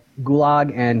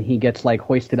gulag and he gets like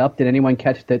hoisted up, did anyone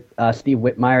catch that Steve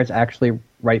Whitmire's actually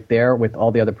right there with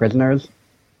all the other prisoners?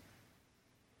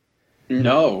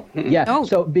 No. Yeah. No.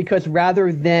 So because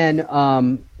rather than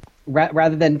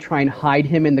try and hide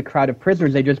him in the crowd of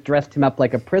prisoners, they just dressed him up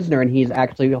like a prisoner, and he's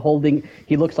actually holding.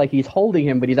 He looks like he's holding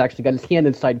him, but he's actually got his hand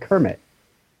inside Kermit.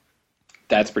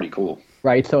 That's pretty cool.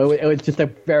 Right. So it was just a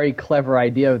very clever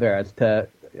idea there as to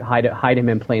hide him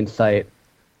in plain sight.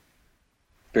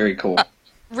 Very cool.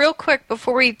 Real quick,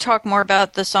 before we talk more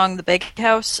about the song The Big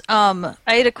House, I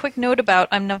had a quick note about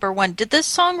I'm Number One. Did this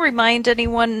song remind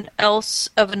anyone else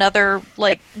of another,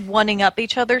 like, one-up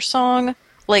each other song?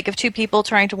 Like, of two people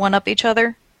trying to one-up each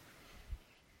other?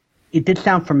 It did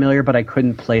sound familiar, but I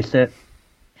couldn't place it.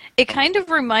 It kind of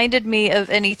reminded me of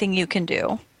Anything You Can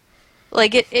Do.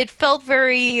 Like, it felt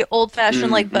very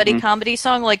old-fashioned, like, buddy comedy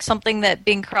song, like something that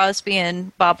Bing Crosby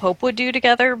and Bob Hope would do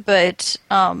together, but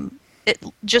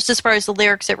just as far as the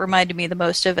lyrics, it reminded me the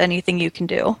most of Anything You Can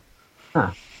Do.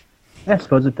 Huh. I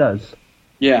suppose it does.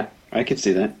 Yeah, I could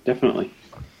see that, definitely.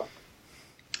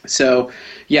 So,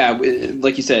 yeah,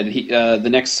 like you said, the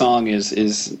next song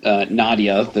is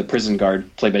Nadia, the prison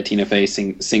guard, played by Tina Fey,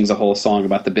 sings a whole song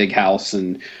about the big house,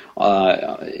 and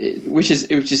which is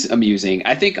just amusing.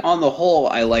 I think on the whole,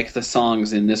 I like the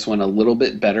songs in this one a little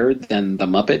bit better than the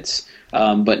Muppets,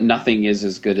 but nothing is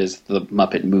as good as the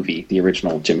Muppet movie, the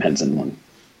original Jim Henson one.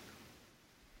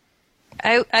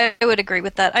 I would agree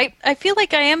with that. I feel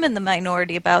like I am in the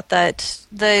minority about that.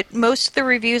 That most of the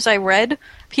reviews I read,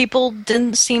 people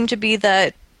didn't seem to be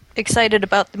that excited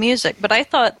about the music. But I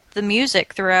thought the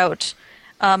music throughout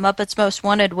Muppets Most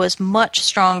Wanted was much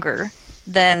stronger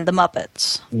than the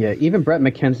Muppets. Yeah, even Brett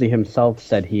McKenzie himself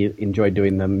said he enjoyed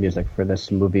doing the music for this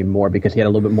movie more because he had a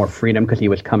little bit more freedom because he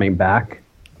was coming back.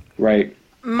 Right.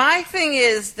 My thing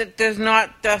is that there's not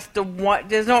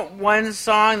one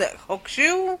song that hooks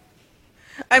you.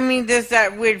 I mean, there's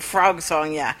that weird frog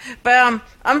song, yeah. But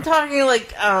I'm talking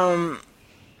like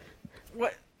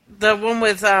what the one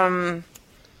with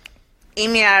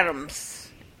Amy Adams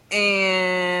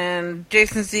and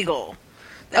Jason Segel.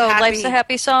 Life's a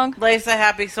Happy Song? Life's a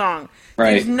Happy Song.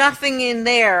 Right. There's nothing in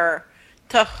there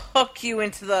to hook you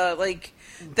into the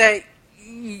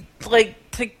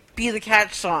to be the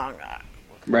catch song.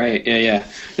 Right, yeah.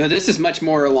 No, this is much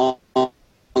more along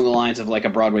the lines of like a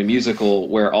Broadway musical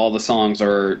where all the songs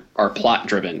are plot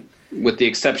driven, with the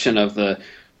exception of the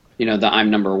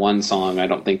I'm Number One song. I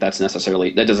don't think that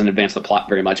doesn't advance the plot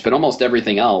very much, but almost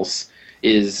everything else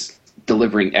is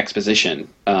delivering exposition.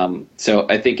 So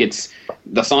I think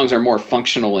the songs are more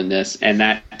functional in this, and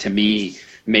that to me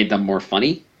made them more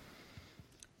funny.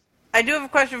 I do have a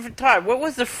question for Todd. What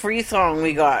was the free song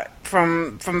we got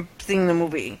from seeing the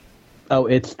movie? Oh,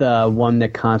 it's the one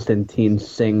that Constantine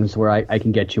sings where I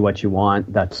can get you what you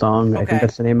want, that song. Okay. I think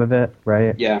that's the name of it,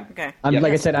 right? Yeah. Okay.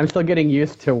 Like I said, I'm still getting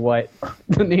used to what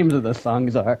the names of the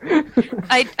songs are.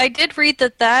 I did read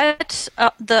that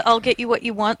the I'll Get You What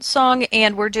You Want song,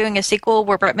 and we're doing a sequel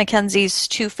where Brett McKenzie's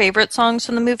 2 favorite songs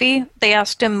from the movie. They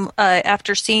asked him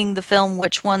after seeing the film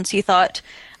which ones he thought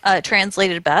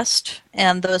translated best,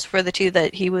 and those were the 2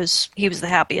 that he was the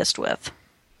happiest with.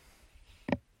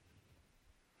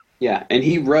 Yeah, and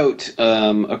he wrote,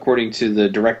 according to the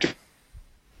director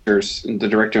and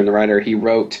the writer, he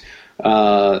wrote,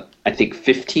 I think,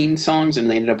 15 songs, and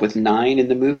they ended up with 9 in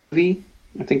the movie.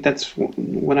 I think that's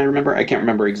what I remember. I can't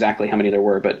remember exactly how many there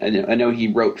were, but I know he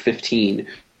wrote 15,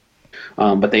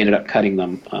 but they ended up cutting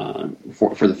them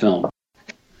for the film.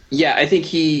 Yeah, I think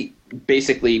he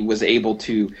basically was able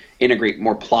to integrate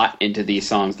more plot into these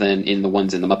songs than in the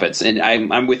ones in the Muppets. And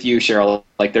I'm with you, Cheryl.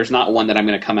 Like, there's not one that I'm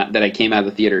going to come out that I came out of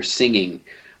the theater singing,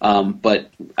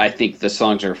 but I think the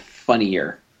songs are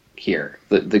funnier here.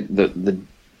 The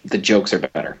jokes are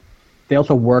better. They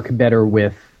also work better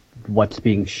with what's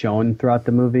being shown throughout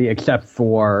the movie, except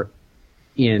for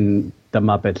in the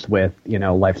Muppets with,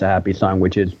 Life's a Happy Song,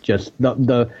 which is just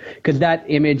because that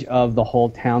image of the whole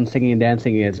town singing and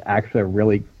dancing is actually a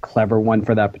really clever one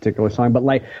for that particular song. But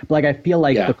like I feel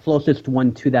like the closest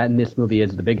one to that in this movie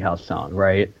is the Big House song,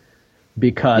 right?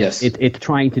 Because it's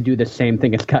trying to do the same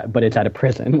thing, but it's at a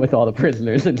prison with all the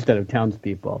prisoners instead of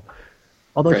townspeople.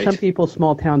 Although some people,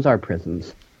 small towns are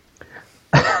prisons.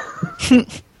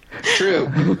 True.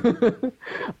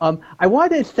 I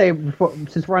wanted to say,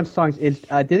 since we're on songs,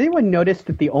 did anyone notice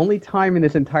that the only time in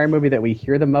this entire movie that we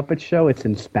hear the Muppet Show, it's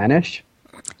in Spanish?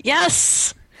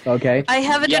 Yes. Okay. I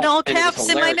have it in all caps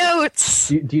in my notes.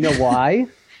 Do you know why?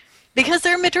 Because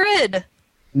they're Madrid.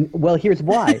 Well, here's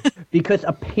why. Because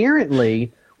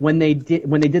apparently, when they did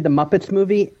the Muppets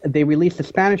movie, they released a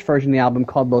Spanish version of the album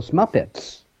called Los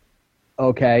Muppets.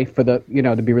 Okay, for the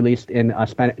to be released in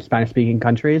Spanish-speaking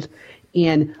countries.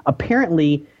 And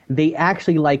apparently, they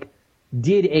actually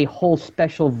did a whole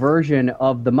special version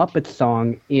of the Muppet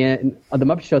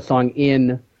Show song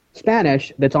in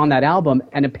Spanish that's on that album,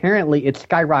 and apparently it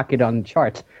skyrocketed on the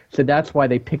charts. So that's why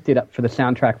they picked it up for the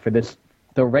soundtrack for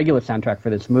the regular soundtrack for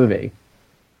this movie.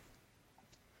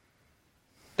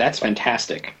 That's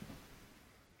fantastic.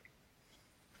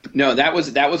 No, that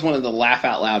was one of the laugh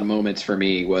out loud moments for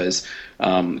me, was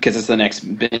because it's the next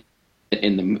bit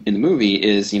in the movie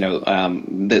is the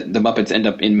Muppets end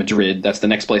up in Madrid. That's the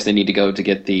next place they need to go to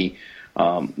get the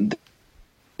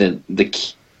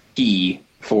key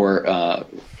for of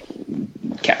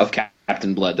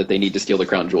Captain Blood that they need to steal the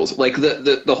crown jewels. Like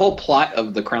the whole plot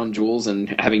of the crown jewels and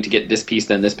having to get this piece,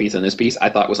 then this piece, and this piece, I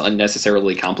thought was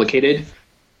unnecessarily complicated.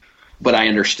 But I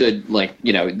understood,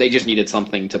 they just needed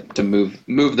something to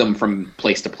move them from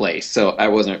place to place. So I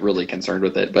wasn't really concerned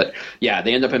with it. But yeah,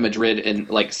 they end up in Madrid, and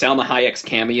Salma Hayek's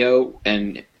cameo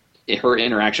and her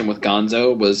interaction with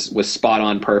Gonzo was spot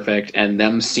on perfect, and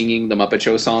them singing the Muppet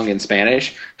Show song in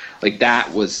Spanish,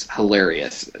 that was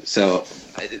hilarious. So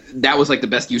that was the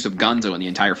best use of Gonzo in the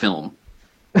entire film.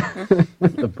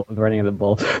 The running of the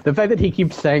bull. The fact that he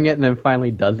keeps saying it and then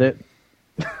finally does it.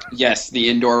 Yes, the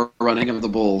indoor running of the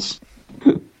bulls.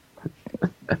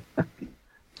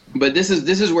 But this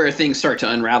is where things start to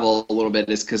unravel a little bit,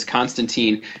 is because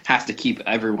Constantine has to keep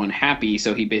everyone happy,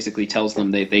 so he basically tells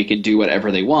them that they can do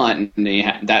whatever they want,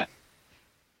 and that's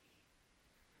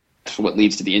what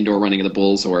leads to the indoor running of the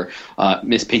bulls, or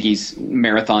Miss Piggy's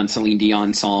marathon Celine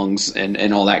Dion songs,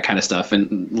 and all that kind of stuff.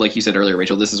 And like you said earlier,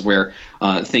 Rachel, this is where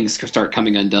things start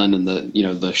coming undone, and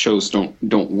the shows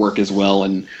don't work as well,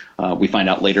 and we find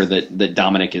out later that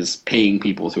Dominic is paying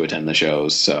people to attend the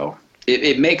shows. So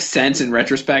it makes sense in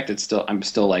retrospect. I'm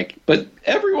still but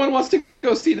everyone wants to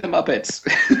go see the Muppets.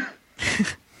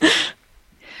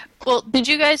 Well, did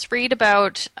you guys read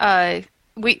about?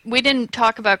 We didn't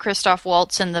talk about Christoph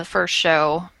Waltz in the first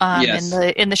show, yes.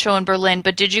 in the show in Berlin.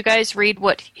 But did you guys read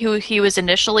who he was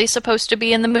initially supposed to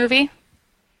be in the movie?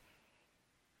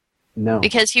 No,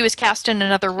 because he was cast in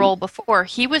another role before.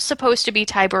 He was supposed to be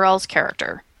Ty Burrell's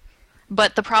character,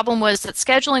 but the problem was that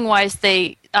scheduling-wise,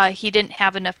 he didn't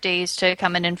have enough days to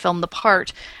come in and film the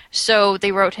part, so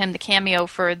they wrote him the cameo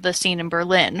for the scene in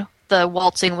Berlin, the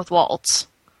waltzing with Waltz,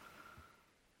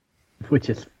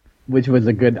 which was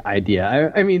a good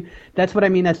idea. I mean, that's what I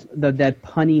mean. That's that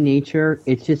punny nature.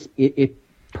 It's just it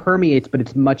permeates, but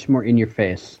it's much more in your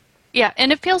face. Yeah,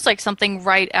 and it feels like something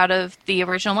right out of the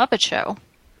original Muppet Show.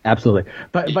 Absolutely.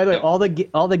 But by the way, all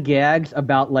the gags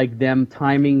about them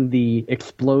timing the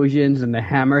explosions and the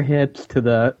hammer hits to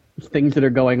the things that are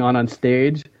going on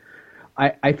stage.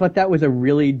 I thought that was a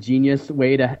really genius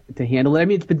way to handle it. I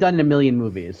mean, it's been done in a million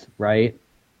movies, right?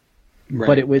 Right.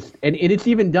 But it was, and it's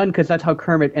even done because that's how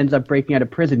Kermit ends up breaking out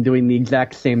of prison, doing the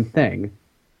exact same thing,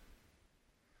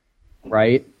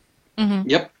 right? Mm-hmm.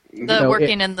 Yep.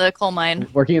 Working in the coal mine.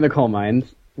 Working in the coal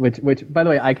mines, which, by the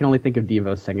way, I can only think of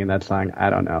Devo singing that song. I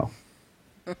don't know.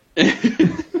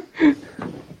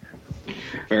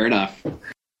 Fair enough.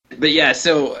 But yeah,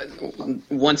 so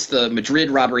once the Madrid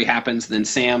robbery happens, then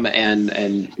Sam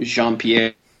and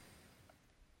Jean-Pierre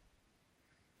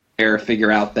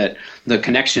figure out that the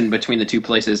connection between the two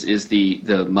places is the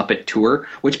Muppet Tour,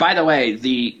 which, by the way,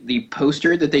 the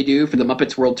poster that they do for the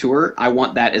Muppets World Tour, I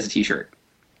want that as a t-shirt.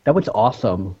 That was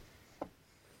awesome.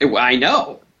 I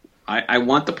know. I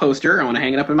want the poster. I want to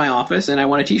hang it up in my office, and I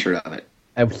want a t-shirt of it.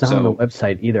 I was not on the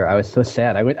website either. I was so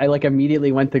sad. I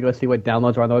immediately went to go see what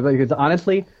downloads were on the website, because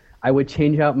honestly, I would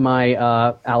change out my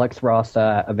Alex Ross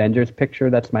Avengers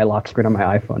picture. That's my lock screen on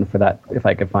my iPhone for that, if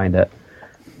I could find it.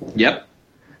 Yep.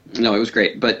 No, it was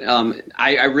great. But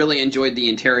I really enjoyed the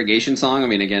interrogation song. I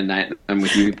mean, again, I'm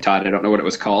with you, Todd. I don't know what it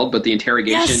was called, but the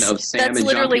interrogation of Sam and Jean-Pierre. That's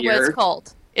literally what it's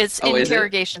called. It's an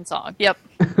interrogation song. Yep.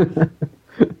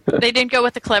 They didn't go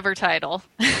with the clever title.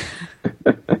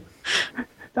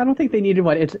 I don't think they needed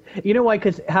one. It's, you know why?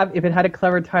 Because if it had a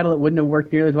clever title, it wouldn't have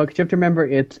worked nearly as well. Because you have to remember,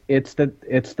 it's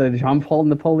the Jean-Paul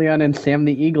Napoleon and Sam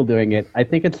the Eagle doing it. I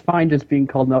think it's fine just being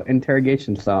called an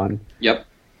interrogation song. Yep,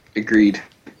 agreed.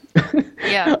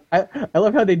 Yeah, I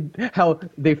love how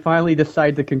they finally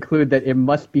decide to conclude that it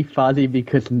must be Fozzie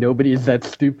because nobody is that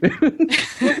stupid.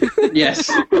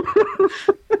 Yes.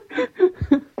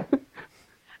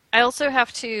 I also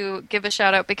have to give a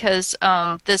shout out because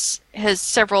this has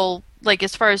several, like,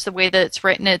 as far as the way that it's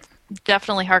written, it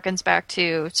definitely harkens back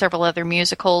to several other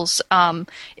musicals.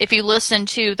 If you listen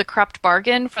to The Corrupt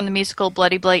Bargain from the musical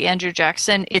Bloody Bloody Andrew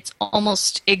Jackson, it's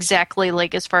almost exactly,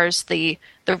 like, as far as the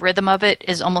rhythm of it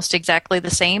is almost exactly the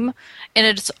same. And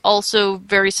it's also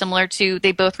very similar to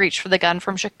They Both Reach for the Gun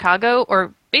from Chicago,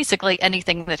 or basically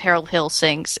anything that Harold Hill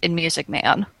sings in Music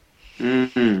Man.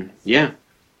 Mm-hmm. Yeah,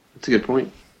 that's a good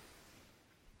point.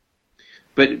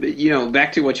 But you know,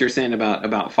 back to what you're saying about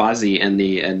Fozzie and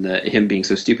the him being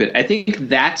so stupid. I think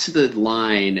that's the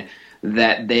line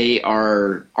that they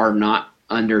are not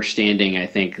understanding. I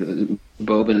think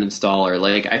Bobin and Staller.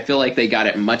 Like, I feel like they got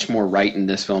it much more right in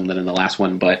this film than in the last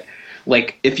one. But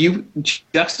like, if you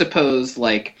juxtapose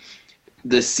like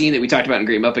the scene that we talked about in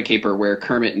Great Muppet Caper, where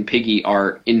Kermit and Piggy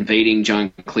are invading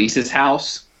John Cleese's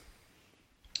house,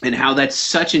 and how that's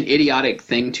such an idiotic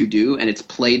thing to do, and it's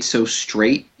played so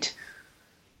straight.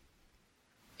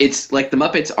 It's like the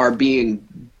Muppets are being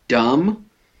dumb,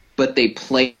 but they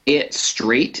play it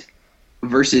straight,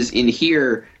 versus in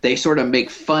here, they sort of make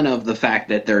fun of the fact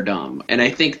that they're dumb. And I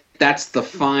think that's the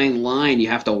fine line you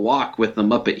have to walk with the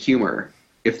Muppet humor,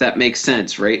 if that makes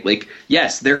sense, right? Like,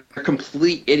 yes, they're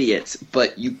complete idiots,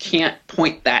 but you can't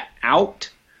point that out.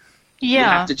 Yeah. You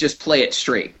have to just play it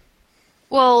straight.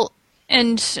 Well,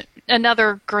 and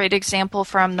another great example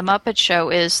from The Muppet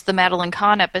Show is the Madeline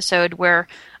Kahn episode where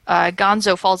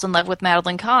Gonzo falls in love with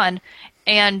Madeline Kahn,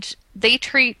 and they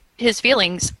treat his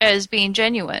feelings as being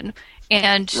genuine.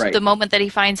 And right. The moment that he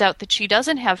finds out that she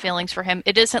doesn't have feelings for him,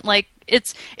 it isn't like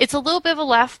it's a little bit of a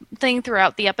laugh thing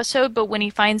throughout the episode. But when he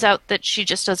finds out that she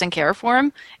just doesn't care for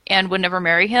him and would never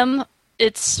marry him,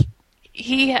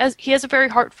 he has a very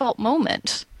heartfelt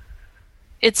moment.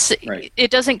 Right. It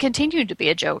doesn't continue to be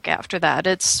a joke after that.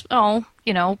 It's,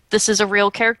 this is a real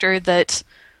character that,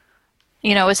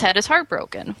 has had his heart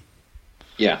broken.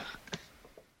 Yeah.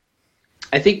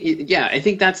 I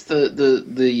think that's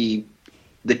the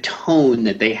tone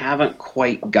that they haven't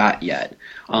quite got yet.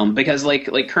 Because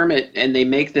like Kermit, and they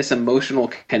make this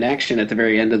emotional connection at the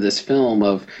very end of this film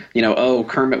of,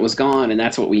 Kermit was gone and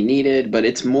that's what we needed, but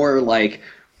it's more like,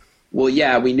 well,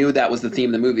 yeah, we knew that was the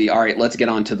theme of the movie. All right, let's get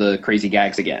on to the crazy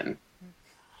gags again.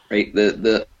 Right?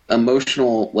 The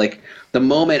emotional, like, the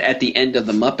moment at the end of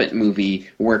the Muppet movie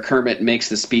where Kermit makes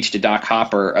the speech to Doc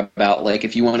Hopper about, like,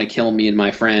 if you want to kill me and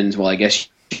my friends, well, I guess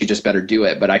you just better do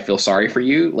it, but I feel sorry for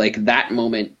you. Like, that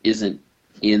moment isn't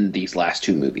in these last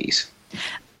two movies.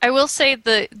 I will say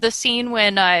the scene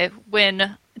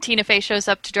when Tina Fey shows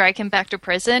up to drag him back to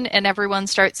prison and everyone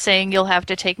starts saying, "You'll have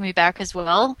to take me back as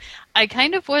well," I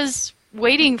kind of was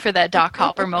waiting for that Doc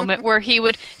Hopper moment where she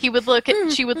would look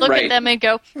Right. at them and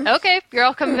go, "Okay, you're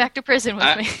all coming back to prison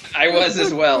with me." I was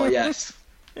as well, yes.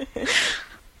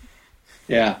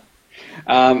 Yeah.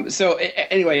 So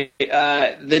anyway,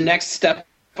 the next step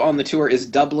on the tour is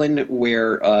Dublin,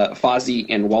 where Fozzie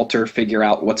and Walter figure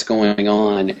out what's going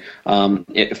on.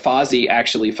 Fozzie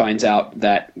actually finds out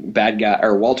that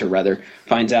Walter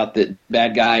finds out that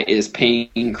bad guy is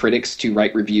paying critics to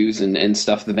write reviews and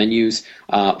stuff the venues.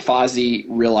 Fozzie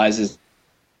realizes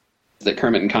that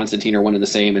Kermit and Constantine are one and the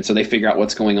same, and so they figure out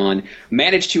what's going on.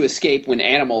 Manage to escape when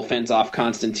Animal fends off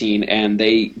Constantine, and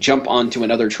they jump onto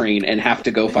another train and have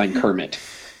to go find Kermit.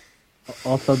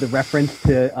 Also, the reference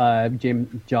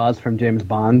to Jaws from James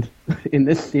Bond in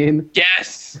this scene.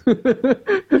 Yes!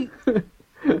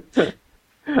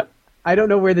 I don't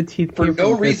know where the teeth came from. For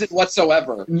no reason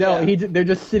whatsoever. No, they're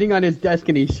just sitting on his desk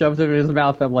and he shoves it in his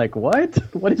mouth. I'm like, what?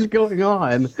 What is going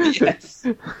on? Yes.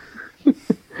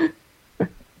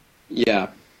 Yeah.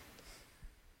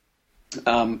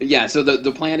 So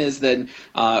the plan is that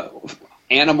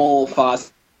Animal,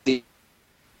 Fozzie,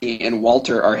 and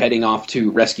Walter are heading off to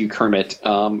rescue Kermit.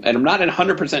 And I'm not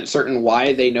 100% certain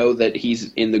why they know that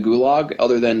he's in the gulag,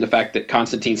 other than the fact that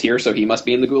Constantine's here, so he must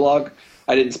be in the gulag.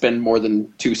 I didn't spend more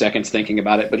than 2 seconds thinking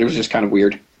about it, but it was just kind of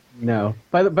weird. No.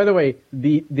 By the way,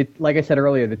 the like I said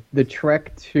earlier, the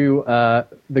trek to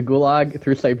the gulag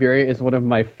through Siberia is one of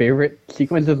my favorite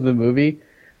sequences of the movie.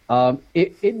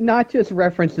 It not just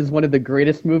references one of the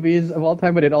greatest movies of all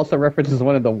time, but it also references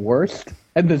one of the worst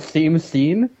at the same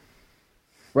scene.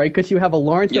 Right, because you have a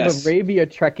Lawrence of Arabia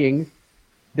trekking,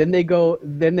 then they go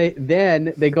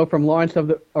from Lawrence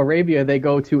of Arabia, they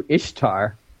go to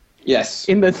Ishtar. Yes.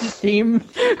 In the same.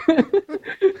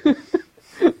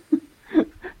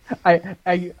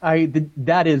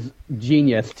 That is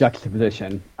genius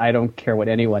juxtaposition. I don't care what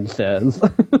anyone says.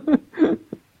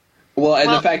 Well, and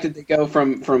the fact that they go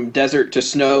from desert to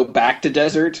snow back to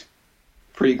desert,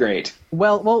 pretty great.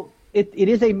 Well. It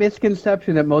is a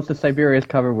misconception that most of Siberia is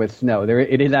covered with snow.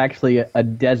 It is actually a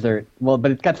desert. Well,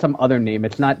 but it's got some other name.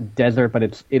 It's not desert, but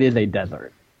it is a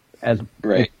desert.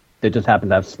 It just happens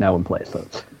to have snow in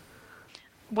places.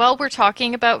 While we're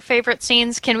talking about favorite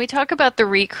scenes, can we talk about the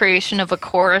recreation of a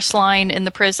chorus line in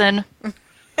the prison?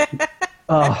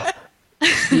 Oh,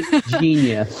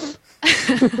 genius.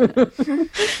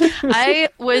 I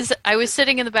was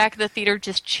sitting in the back of the theater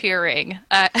just cheering.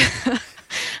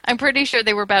 I'm pretty sure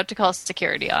they were about to call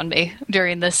security on me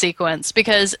during this sequence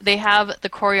because they have the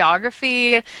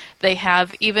choreography, they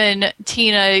have even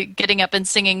Tina getting up and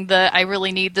singing the "I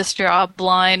really need this job"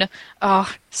 line.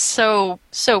 Oh, so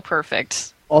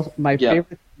perfect. Also, my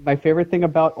favorite thing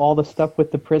about all the stuff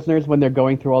with the prisoners when they're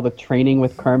going through all the training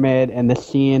with Kermit and the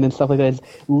scene and stuff like that is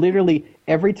literally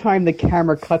every time the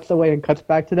camera cuts away and cuts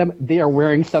back to them, they are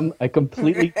wearing a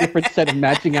completely different set of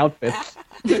matching outfits.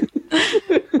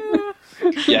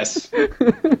 Yes.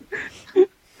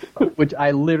 Which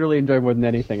I literally enjoy more than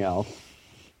anything else.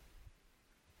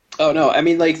 Oh, no. I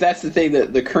mean, that's the thing.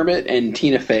 The Kermit and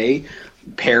Tina Fey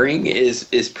pairing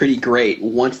is pretty great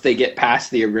once they get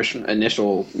past the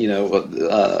initial,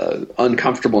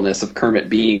 uncomfortableness of Kermit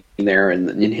being there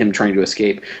and him trying to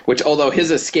escape. Which, although his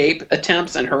escape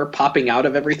attempts and her popping out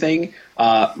of everything,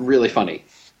 really funny.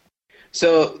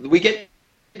 So we get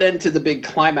then to the big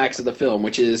climax of the film,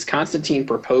 which is Constantine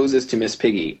proposes to Miss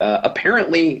Piggy.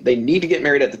 Apparently, they need to get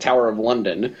married at the Tower of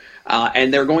London,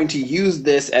 and they're going to use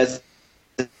this as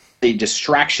a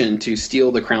distraction to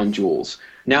steal the crown jewels.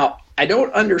 Now, I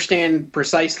don't understand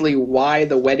precisely why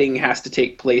the wedding has to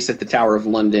take place at the Tower of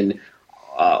London,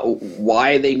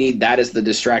 why they need that as the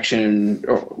distraction.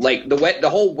 The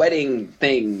whole wedding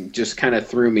thing just kind of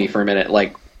threw me for a minute,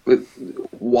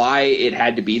 why it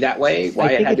had to be that way,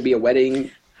 why it had to be a wedding.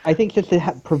 I think just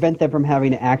to prevent them from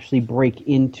having to actually break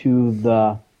into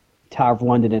the Tower of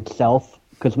London itself,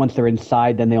 because once they're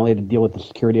inside, then they only have to deal with the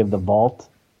security of the vault.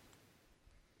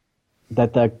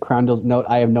 That the crown jewels... No,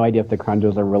 I have no idea if the crown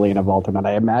jewels are really in a vault or not.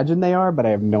 I imagine they are, but I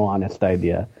have no honest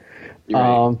idea.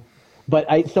 Right.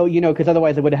 Because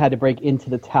otherwise they would have had to break into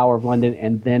the Tower of London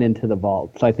and then into the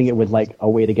vault. So I think it was like a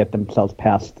way to get themselves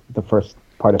past the first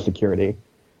part of security.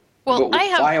 Well,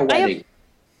 why a wedding?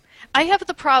 I have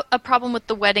a problem with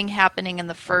the wedding happening in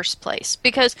the first place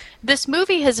because this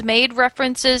movie has made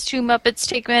references to Muppets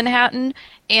Take Manhattan,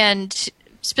 and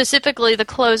specifically the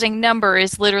closing number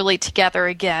is literally Together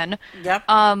Again. Yep.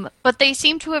 But they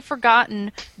seem to have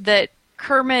forgotten that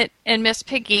Kermit and Miss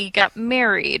Piggy got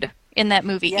married in that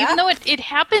movie, Yep. even though it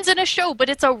happens in a show, but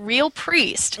it's a real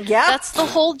priest. Yep. That's the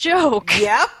whole joke.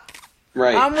 Yep.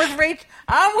 Right. I'm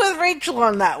with Rachel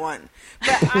on that one.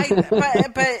 But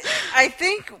I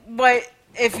think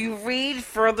if you read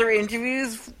further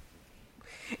interviews,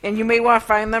 and you may want to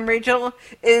find them, Rachel,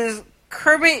 is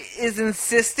Kermit is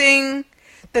insisting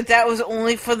that was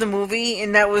only for the movie,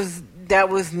 and that was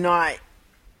not.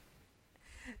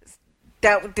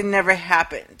 that never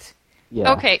happened.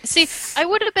 Yeah. Okay, see, I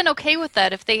would have been okay with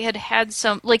that if they had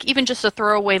some, like, even just a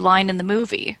throwaway line in the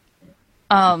movie.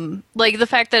 Like the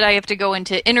fact that I have to go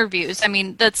into interviews. I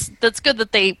mean, that's good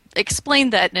that they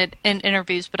explained that in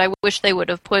interviews, but I wish they would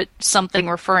have put something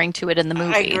referring to it in the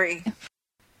movie. I agree.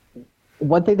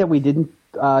 One thing that we didn't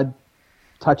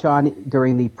touch on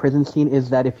during the prison scene is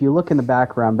that if you look in the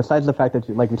background, besides the fact that,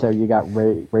 like we said, you got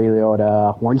Ray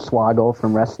Liotta, Hornswoggle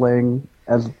from wrestling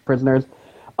as prisoners,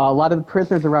 a lot of the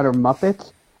prisoners around are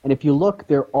Muppets, and if you look,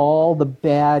 they're all the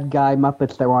bad guy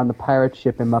Muppets that were on the pirate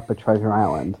ship in Muppet Treasure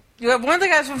Island. You have one of the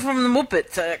guys from the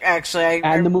Muppets, actually.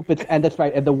 And the Muppets, and that's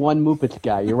right, and the one Muppets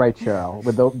guy. You're right, Cheryl,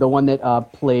 with the one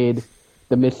that played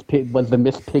the Miss Piggy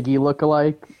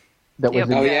lookalike. That was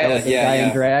the guy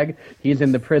in drag. He's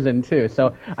in the prison too.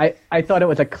 So I thought it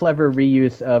was a clever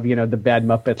reuse of the bad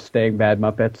Muppets staying bad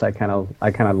Muppets. I kind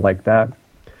of like that.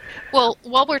 Well,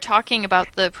 while we're talking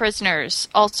about the prisoners,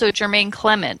 also Jermaine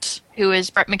Clement, who is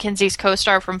Brett McKenzie's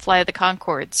co-star from Flight of the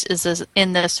Conchords, is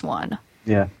in this one.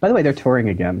 Yeah. By the way, they're touring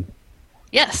again.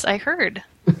 Yes, I heard.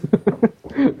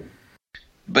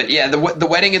 But yeah, the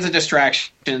wedding is a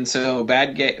distraction. So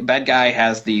bad guy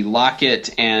has the locket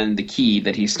and the key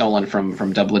that he's stolen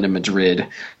from Dublin and Madrid,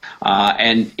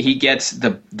 and he gets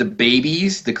the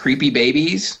babies, the creepy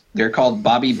babies. They're called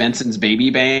Bobby Benson's Baby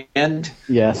Band.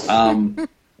 Yes.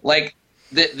 Like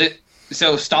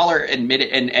so Stoller admitted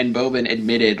and Bobin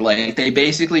admitted, like, they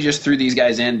basically just threw these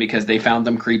guys in because they found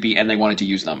them creepy and they wanted to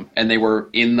use them, and they were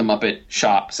in the Muppet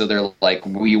shop, so they're like,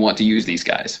 we want to use these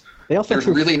guys. There's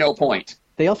really no point.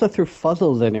 They also threw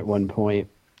Fuzzles in at one point.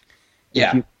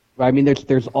 Yeah. I mean,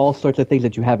 there's all sorts of things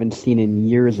that you haven't seen in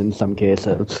years in some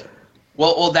cases.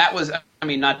 Well, that was, I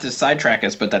mean, not to sidetrack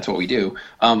us, but that's what we do.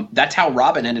 That's how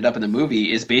Robin ended up in the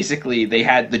movie, is basically they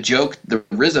had the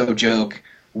Rizzo joke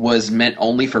was meant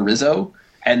only for Rizzo,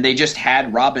 and they just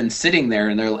had Robin sitting there,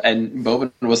 and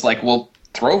Bobin was like, well,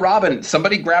 throw Robin,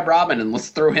 somebody grab Robin, and let's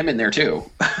throw him in there too.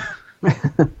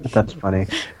 That's funny.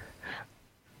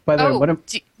 By the way,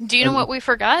 do you know what we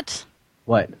forgot?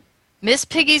 What? Miss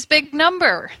Piggy's big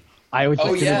number. I was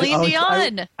Celine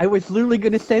Dion. I was literally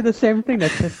going to say the same thing.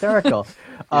 That's hysterical.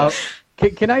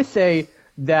 Can I say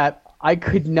that I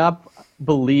could not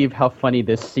believe how funny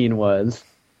this scene was?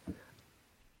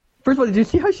 First of all, did you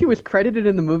see how she was credited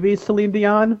in the movie, Celine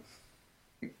Dion?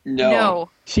 No.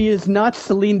 She is not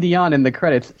Celine Dion in the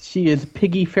credits. She is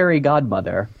Piggy Fairy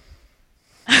Godmother.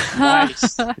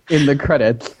 Nice. In the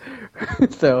credits.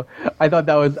 So I thought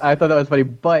that was funny,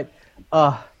 but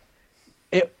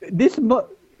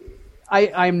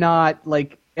I'm not,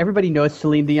 like, everybody knows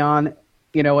Celine Dion,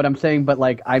 you know what I'm saying, but,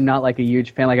 like, I'm not, like, a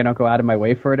huge fan, like, I don't go out of my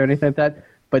way for it or anything like that.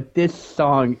 But this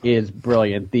song is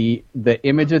brilliant. The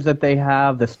images that they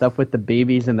have, the stuff with the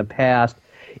babies in the past,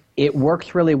 it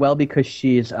works really well because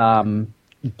she's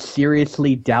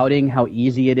seriously doubting how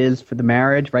easy it is for the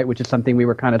marriage, right? Which is something we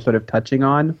were kind of sort of touching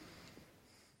on,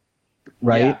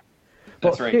 right? Yeah,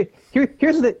 that's right.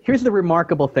 Here's the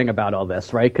remarkable thing about all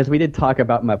this, right? Because we did talk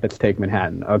about Muppets Take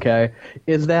Manhattan, okay?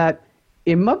 Is that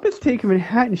in Muppets Take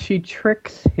Manhattan, she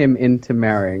tricks him into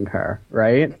marrying her,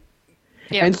 right?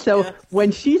 Yeah. And so when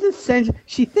she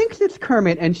thinks it's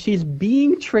Kermit, and she's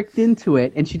being tricked into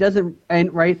it, and she doesn't,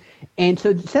 and right, and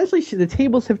so essentially the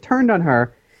tables have turned on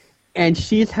her, and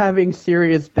she's having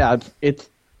serious doubts. It's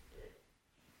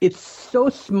so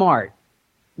smart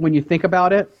when you think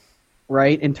about it,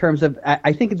 right? In terms of,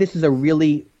 I think this is a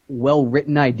really well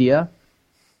written idea.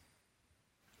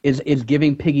 Is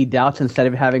giving Piggy doubts instead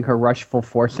of having her rush full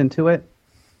force into it.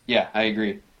 Yeah, I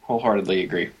agree. Wholeheartedly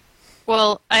agree.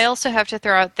 Well, I also have to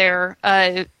throw out there,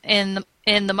 in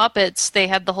the Muppets, they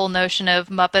had the whole notion of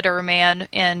Muppet or a man,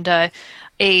 and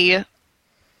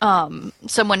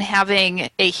someone having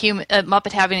a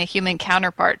Muppet having a human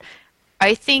counterpart.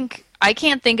 I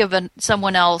can't think of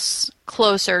someone else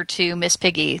closer to Miss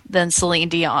Piggy than Celine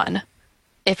Dion,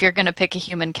 if you're going to pick a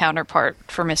human counterpart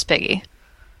for Miss Piggy.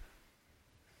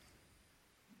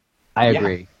 I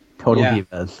agree. Total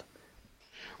divas.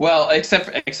 Well,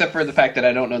 except for the fact that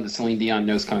I don't know that Celine Dion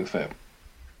knows Kung Fu.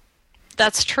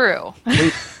 That's true.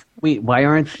 Wait, why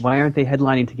aren't they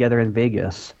headlining together in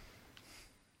Vegas?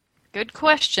 Good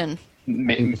question.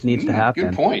 This needs to happen.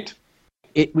 Good point.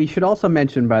 We should also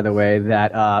mention, by the way,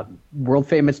 that world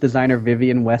famous designer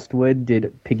Vivienne Westwood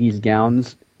did Piggy's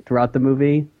gowns throughout the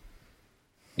movie,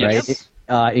 Yes.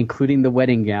 right? Including the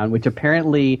wedding gown, which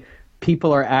apparently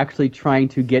people are actually trying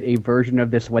to get a version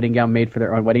of this wedding gown made for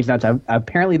their own weddings. Now,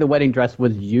 apparently, the wedding dress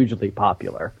was hugely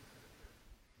popular.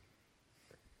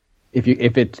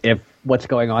 If what's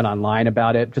going on online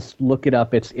about it, just look it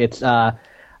up. It's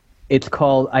It's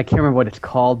called, I can't remember what it's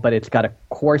called, but it's got a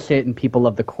corset, and people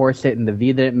love the corset and the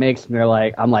V that it makes, and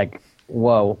I'm like,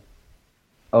 whoa,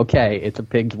 okay, it's a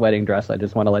pig's wedding dress. I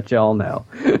just want to let you all know.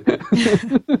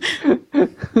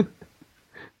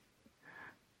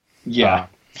 Yeah.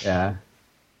 Yeah.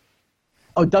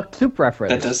 Oh, duck soup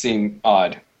reference. That does seem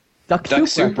odd. Duck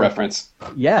soup reference.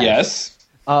 Yes. Yes.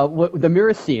 The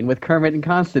mirror scene with Kermit and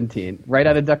Constantine, right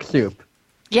out of Duck Soup.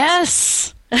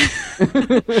 Yes.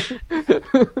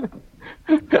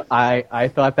 I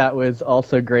thought that was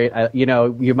also great.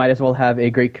 You might as well have a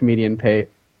great comedian pay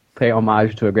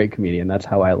homage to a great comedian. That's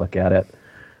how I look at it.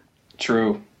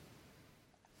 True.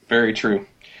 Very true.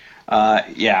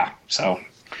 Yeah. So,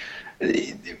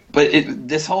 but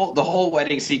the whole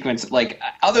wedding sequence, like,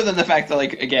 other than the fact that,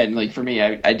 like, again, like, for me,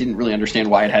 I didn't really understand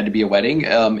why it had to be a wedding.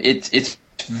 It's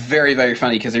very, very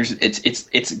funny because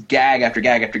it's gag after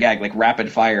gag after gag, like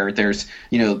rapid fire. There's,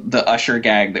 the Usher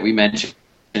gag that we mentioned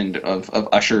of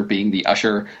Usher being the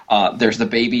usher. There's the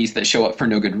babies that show up for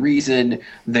no good reason.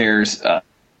 There's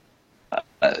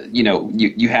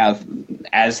you have,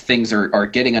 as things are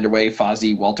getting underway,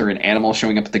 Fozzie, Walter, and Animal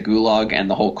showing up at the gulag, and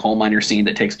the whole coal miner scene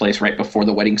that takes place right before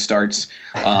the wedding starts.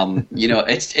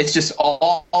 It's just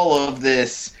all of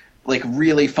this, like,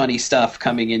 really funny stuff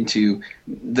coming into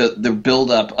the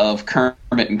buildup of Kermit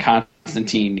and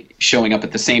Constantine showing up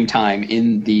at the same time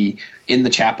in the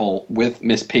chapel with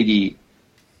Miss Piggy.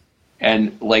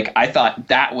 And, like, I thought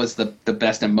that was the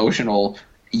best emotional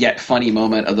yet funny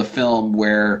moment of the film,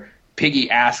 where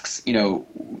Piggy asks,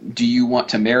 do you want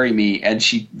to marry me? And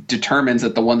she determines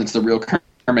that the one that's the real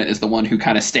Kermit is the one who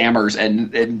kind of stammers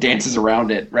and dances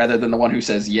around it, rather than the one who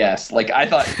says yes. Like, I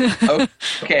thought,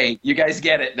 okay, you guys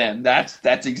get it then.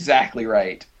 That's exactly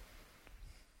right.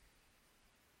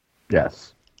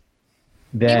 Yes.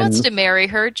 He wants to marry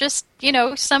her, just,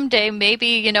 someday,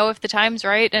 maybe, if the time's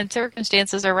right and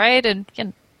circumstances are right,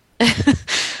 and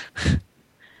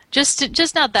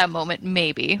just not that moment,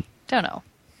 maybe. Don't know.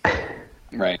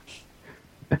 Right.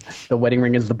 The wedding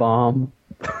ring is the bomb.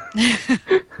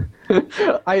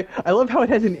 I love how it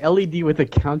has an LED with a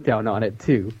countdown on it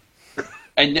too.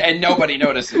 And nobody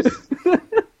notices.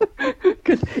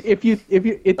 Because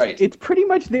it's pretty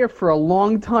much there for a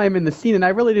long time in the scene, and I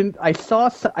really didn't. I saw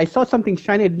something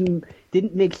shiny. It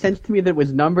didn't make sense to me that it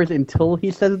was numbers until he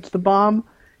says it's the bomb.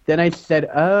 Then I said,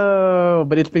 "Oh,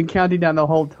 but it's been counting down the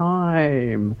whole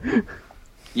time."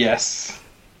 Yes.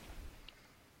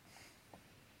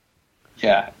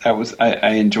 Yeah, I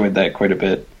enjoyed that quite a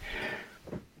bit.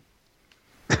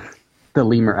 The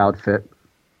lemur outfit.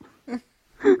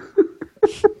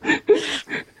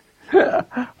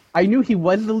 I knew he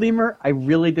was the lemur. I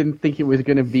really didn't think it was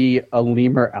going to be a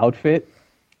lemur outfit.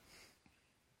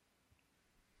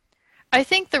 I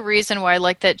think the reason why I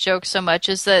like that joke so much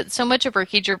is that so much of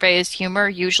Ricky Gervais' humor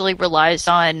usually relies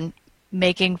on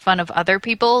making fun of other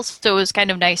people, so it was kind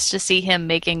of nice to see him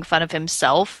making fun of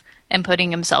himself and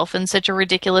putting himself in such a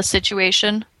ridiculous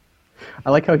situation. I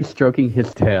like how he's stroking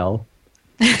his tail.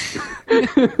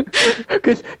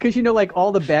 Because like,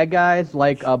 all the bad guys,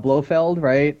 like Blofeld,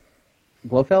 right?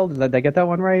 Blofeld, did I get that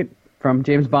one right? From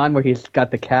James Bond, where he's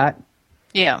got the cat?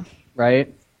 Yeah.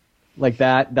 Right? Like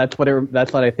that. That's what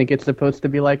I think it's supposed to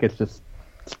be like. It's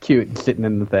cute and sitting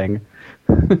in the thing.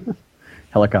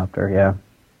 Helicopter, yeah.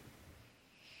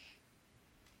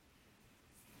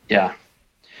 Yeah.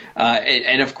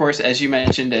 And of course, as you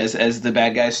mentioned, as the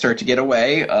bad guys start to get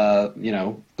away, the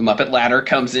Muppet Ladder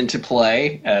comes into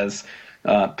play as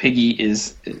Piggy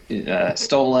is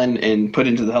stolen and put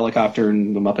into the helicopter,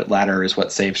 and the Muppet Ladder is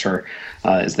what saves her,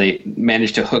 as they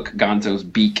manage to hook Gonzo's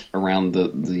beak around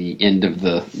the end of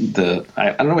the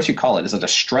I don't know what you call it. Is it a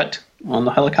strut on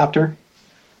the helicopter?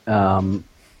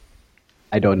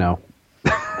 I don't know.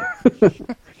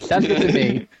 Sounds good to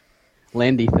me.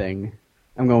 Landy thing.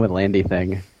 I'm going with Landy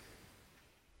thing.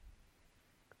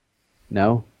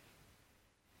 No?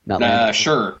 Not Landy.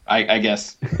 Sure, I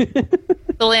guess.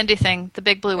 The Landy thing, the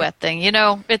big bluette thing.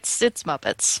 It's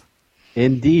Muppets.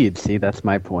 Indeed. See, that's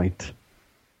my point.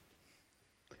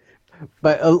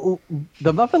 But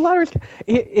the Muppet Ladder,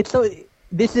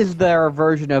 this is their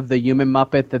version of the human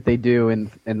Muppet that they do in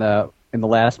the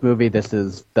last movie. This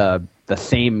is the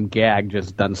same gag,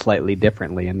 just done slightly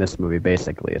differently in this movie,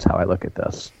 basically, is how I look at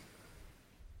this.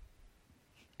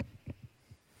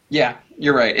 Yeah,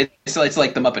 you're right. It's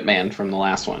like the Muppet Man from the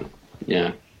last one.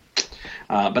 Yeah.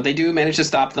 But they do manage to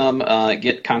stop them,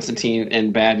 get Constantine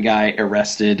and Bad Guy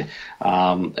arrested,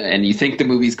 and you think the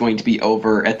movie's going to be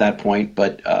over at that point,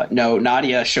 but no,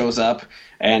 Nadia shows up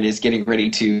and is getting ready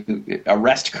to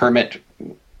arrest Kermit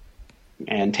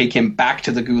and take him back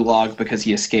to the gulag because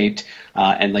he escaped.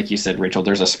 And like you said, Rachel,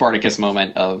 there's a Spartacus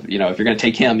moment of, if you're going to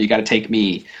take him, you got to take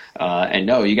me. And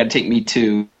no, you got to take me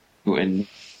too. And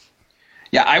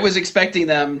yeah, I was expecting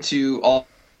them to all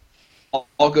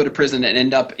go to prison and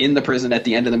end up in the prison at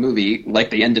the end of the movie, like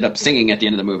they ended up singing at the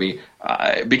end of the movie,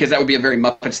 because that would be a very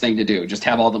Muppets thing to do. Just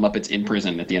have all the Muppets in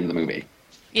prison at the end of the movie.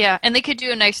 Yeah, and they could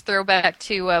do a nice throwback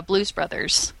to Blues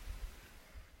Brothers.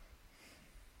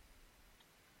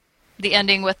 The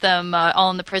ending with them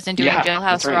all in the prison doing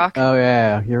Jailhouse right. Rock. Oh,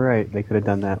 yeah, you're right. They could have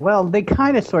done that. Well, they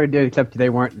kind of sort of did, except they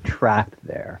weren't trapped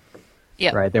there.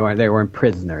 Yeah. Right? They weren't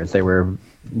prisoners. They were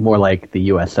more like the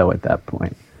USO at that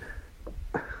point.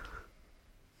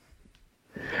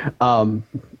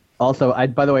 Also,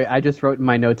 by the way, I just wrote in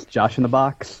my notes Josh in the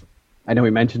Box. I know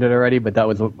we mentioned it already, but that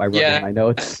was what I wrote in my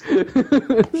notes.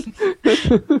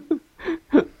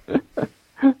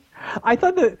 I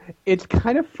thought that it's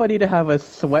kind of funny to have a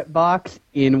sweat box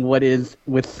in what is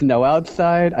with snow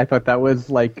outside. I thought that was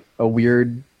like a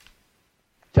weird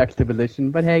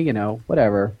juxtaposition, but hey,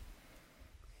 whatever.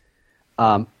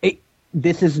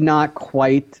 This is not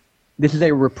quite. This is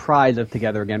a reprise of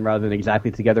Together Again rather than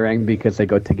exactly Together Again because they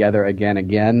go together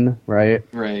again, right?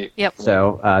 Right. Yep.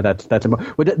 So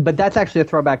but that's actually a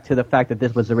throwback to the fact that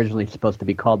this was originally supposed to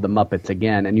be called The Muppets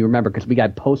Again, and you remember because we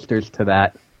got posters to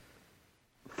that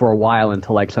for a while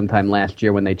until like sometime last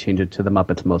year when they changed it to The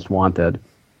Muppets Most Wanted.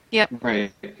 Yep.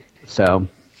 Right. So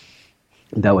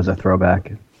that was a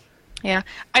throwback. Yeah,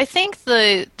 I think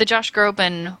the Josh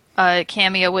Groban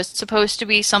cameo was supposed to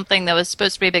be something that was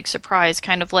supposed to be a big surprise,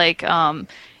 kind of like in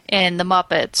The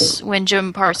Muppets when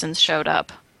Jim Parsons showed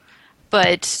up.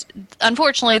 But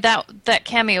unfortunately, that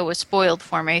cameo was spoiled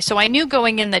for me. So I knew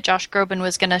going in that Josh Groban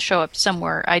was going to show up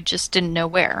somewhere. I just didn't know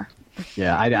where.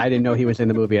 Yeah, I didn't know he was in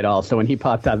the movie at all. So when he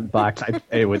popped out of the box,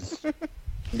 I was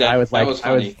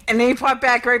funny. And then he popped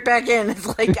right back in. It's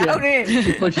like, out in.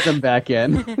 He pushes him back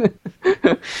in.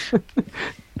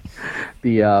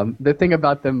 The thing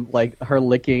about them, like her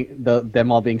licking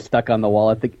them all being stuck on the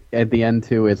wall at the end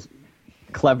too, is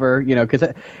clever. Because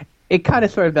it kind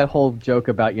of sort of that whole joke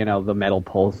about the metal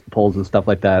poles and stuff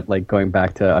like that, like going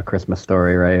back to A Christmas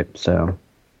Story, right? So.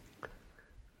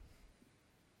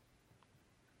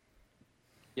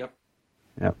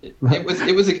 Yep. It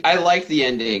was. I liked the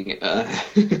ending.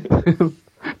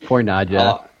 Poor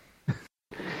Nadja.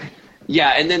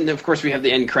 Yeah, and then of course we have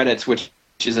the end credits, which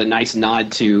is a nice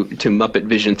nod to Muppet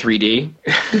Vision 3D.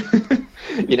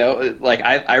 Like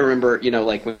I remember,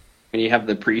 like when you have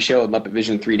the pre-show of Muppet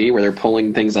Vision 3D where they're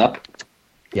pulling things up.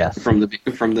 Yes. From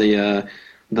the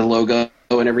logo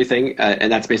and everything,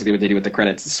 and that's basically what they do with the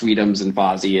credits: Sweetums and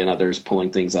Fozzie and others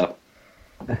pulling things up.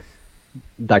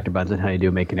 Dr. Bunsen, how you do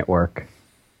making it work?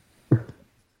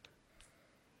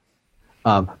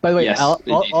 By the way, yes,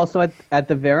 also at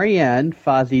the very end,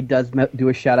 Fozzie does do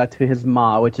a shout out to his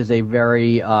ma, which is a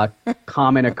very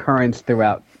common occurrence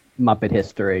throughout Muppet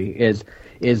history.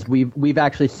 Is we've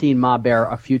actually seen Ma Bear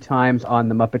a few times on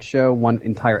the Muppet Show. One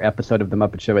entire episode of the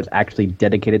Muppet Show is actually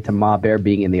dedicated to Ma Bear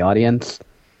being in the audience.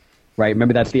 Right?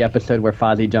 Remember that's the episode where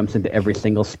Fozzie jumps into every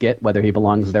single skit, whether he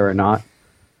belongs there or not.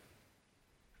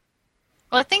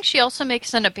 Well, I think she also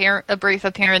makes a brief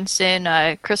appearance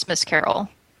in Christmas Carol.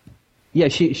 Yeah,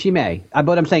 she may.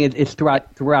 But I'm saying it's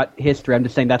throughout history. I'm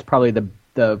just saying that's probably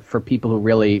the for people who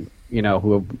really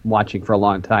who are watching for a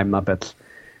long time Muppets,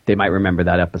 they might remember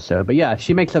that episode. But yeah,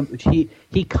 she makes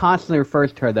he constantly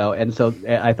refers to her though, and so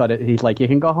I thought he's like, you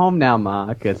can go home now, Ma,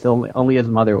 because only his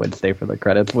mother would stay for the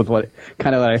credits. Was what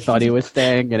I thought he was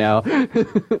saying,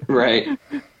 Right.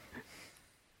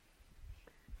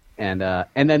 And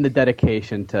then the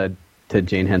dedication to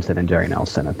Jane Henson and Jerry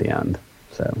Nelson at the end.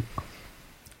 So.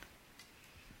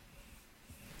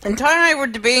 And Todd and I were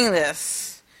debating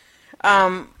this.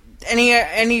 We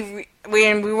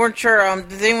weren't sure.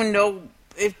 Does anyone know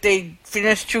if they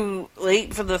finished too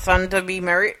late for the son to be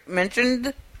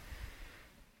mentioned?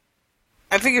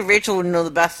 I figured Rachel would know the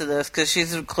best of this because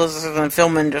she's closest to the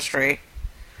film industry.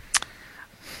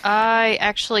 I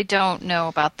actually don't know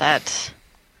about that.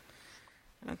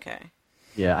 Okay.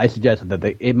 Yeah, I suggested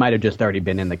that it might have just already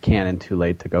been in the canon too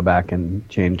late to go back and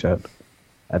change it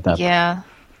at that point. Yeah.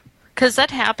 Because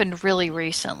that happened really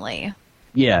recently.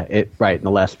 Yeah, right, in the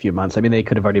last few months. I mean, they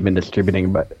could have already been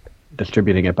distributing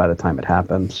it by the time it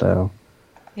happened, so.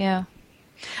 Yeah.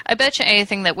 I bet you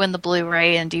anything that when the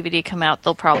Blu-ray and DVD come out,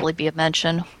 there'll probably be a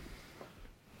mention.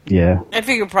 Yeah. I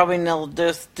figure probably they'll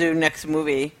just do next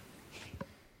movie.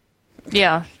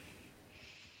 Yeah.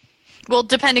 Well,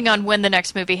 depending on when the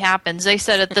next movie happens. They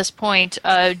said at this point,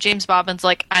 James Bobbin's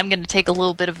like, I'm going to take a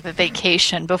little bit of a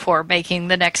vacation before making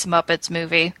the next Muppets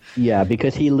movie. Yeah,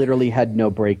 because he literally had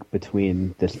no break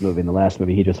between this movie and the last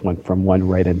movie. He just went from one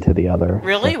right into the other.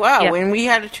 Really? So, Wow. Yeah. When we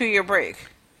had a 2-year break.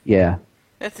 yeah.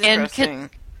 That's And interesting.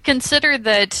 consider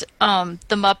that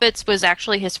The Muppets was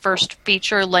actually his first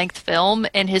feature-length film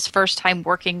and his first time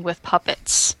working with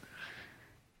puppets.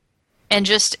 And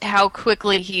just how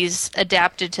quickly he's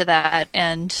adapted to that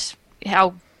and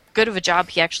how good of a job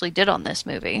he actually did on this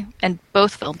movie. And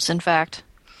both films, in fact.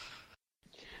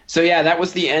 So yeah, that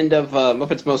was the end of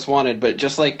Muppets Most Wanted, but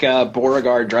just like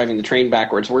Beauregard driving the train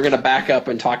backwards, we're going to back up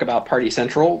and talk about Party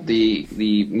Central, the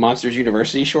Monsters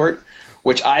University short,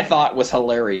 which I thought was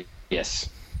hilarious.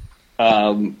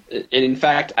 And in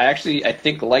fact, I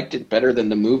think liked it better than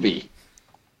the movie.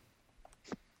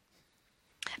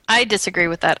 I disagree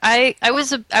with that. I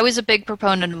was a big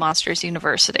proponent of Monsters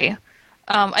University.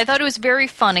 I thought it was very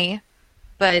funny,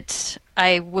 but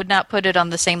I would not put it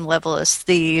on the same level as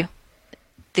the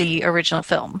original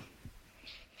film.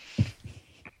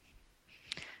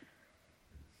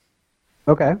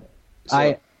 Okay.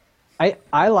 So-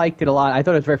 I liked it a lot. I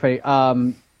thought it was very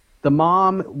funny. The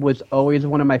mom was always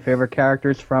one of my favorite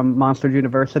characters from Monsters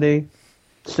University.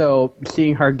 So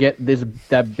seeing her get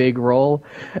that big role,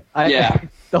 Yeah.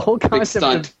 the whole concept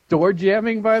stunt. of door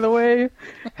jamming, by the way,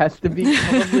 has to be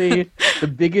probably the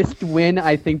biggest win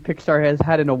I think Pixar has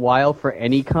had in a while for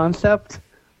any concept.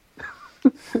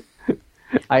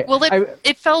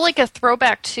 It felt like a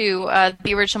throwback to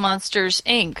the original Monsters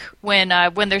Inc. when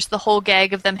there's the whole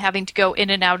gag of them having to go in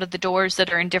and out of the doors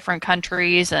that are in different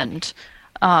countries, and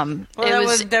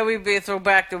That would be a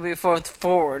throwback. That would be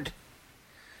forward.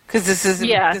 Because this is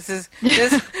this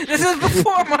is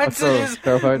before Monsters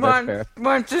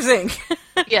Monsters Inc.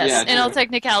 Yes, Yeah, in all true.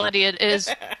 technicality, it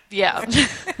is. Yeah.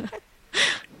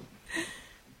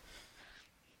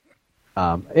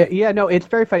 No, it's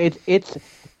very funny.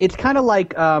 It's kind of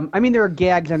like I mean, there are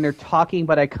gags and they're talking,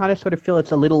 but I kind of sort of feel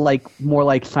it's a little more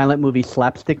like silent movie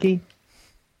slapsticky.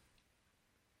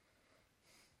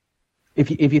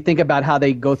 If you think about how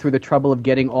they go through the trouble of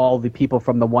getting all the people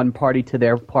from the one party to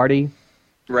their party.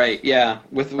 Right, yeah.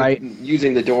 With Right.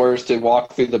 using the doors to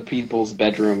walk through the people's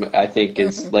bedroom, I think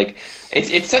is like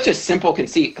it's such a simple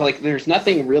conceit. Like there's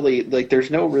nothing really there's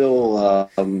no real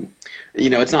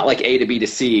it's not like A to B to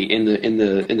C in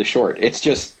the short. It's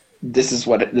just this is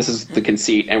the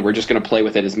conceit, and we're just going to play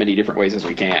with it as many different ways as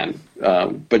we can.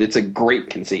 But it's a great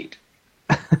conceit.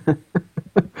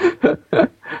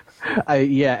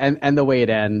 And the way it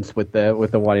ends with the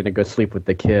wanting to go sleep with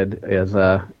the kid is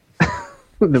the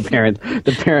parent.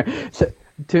 So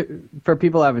for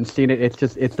people who haven't seen it,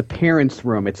 it's the parents'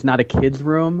 room. It's not a kid's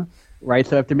room, right?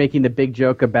 So after making the big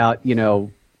joke about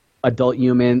adult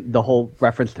human, the whole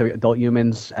reference to adult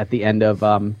humans at the end of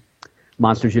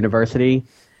Monsters University.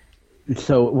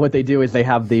 So what they do is they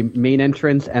have the main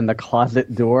entrance and the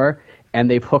closet door, and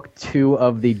they've hooked two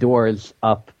of the doors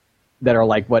up that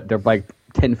are they're like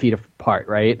 10 feet apart,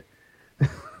 right?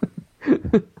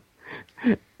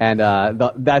 And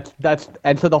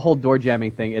and so the whole door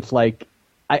jamming thing, it's like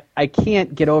I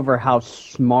can't get over how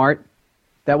smart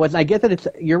that was. And I get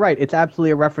that you're right. It's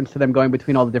absolutely a reference to them going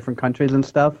between all the different countries and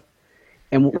stuff.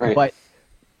 And Right.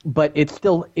 but it's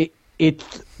still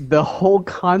it's the whole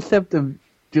concept of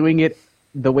doing it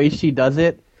the way she does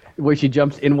it, where she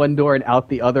jumps in one door and out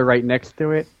the other right next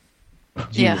to it.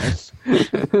 Genius.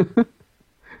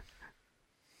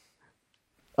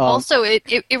 Also,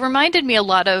 it reminded me a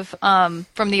lot of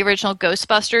from the original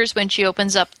Ghostbusters when she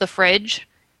opens up the fridge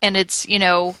and it's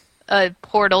a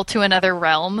portal to another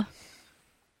realm.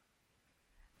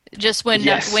 Just when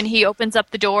he opens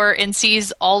up the door and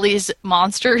sees all these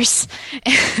monsters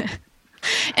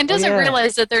and doesn't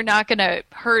realize that they're not going to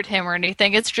hurt him or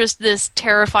anything. It's just this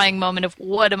terrifying moment of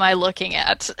what am I looking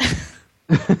at?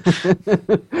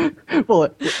 Well,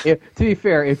 to be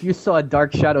fair, if you saw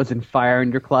dark shadows and fire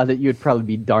in your closet, you'd probably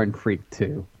be darn freaked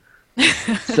too.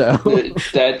 So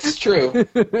That's true.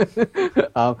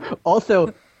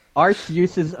 also, Art's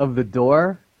uses of the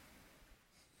door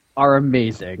are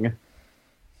amazing,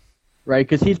 right?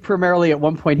 Because he's primarily at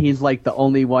one point he's like the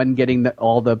only one getting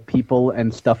all the people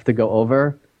and stuff to go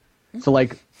over. So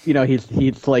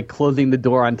he's like closing the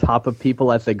door on top of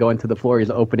people as they go into the floor. He's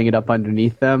opening it up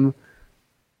underneath them.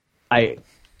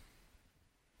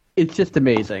 It's just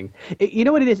amazing. You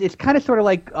know what it is? It's kind of sort of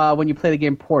like when you play the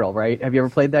game Portal, right? Have you ever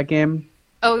played that game?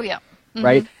 Oh, yeah. Mm-hmm.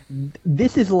 Right?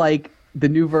 This is like the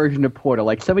new version of Portal.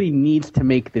 Like somebody needs to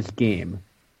make this game.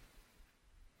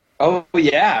 Oh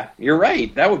yeah, you're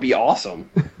right. That would be awesome.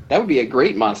 That would be a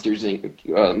great Monsters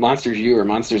Inc. Monsters U or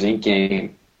Monsters Inc.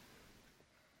 game.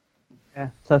 Yeah,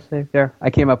 so see, there. I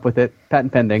came up with it.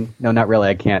 Patent pending. No, not really.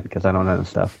 I can't because I don't know the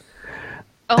stuff.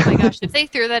 Oh my gosh, if they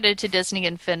threw that into Disney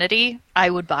Infinity, I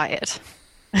would buy it.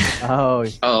 Oh.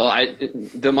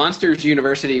 The Monsters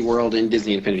University world in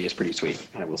Disney Infinity is pretty sweet,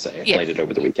 I will say. I played it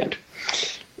over the weekend.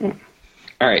 All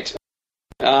right.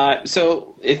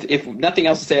 So if nothing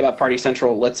else to say about Party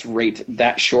Central, let's rate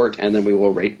that short, and then we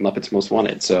will rate Muppets Most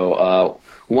Wanted. So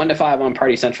 1 to 5 on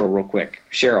Party Central real quick.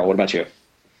 Cheryl, what about you?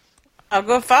 I'll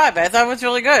go 5. I thought it was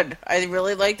really good. I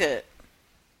really liked it.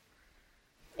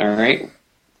 All right.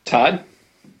 Todd?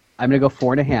 I'm going to go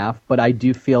 4.5, but I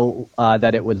do feel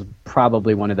that it was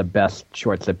probably one of the best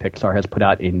shorts that Pixar has put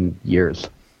out in years.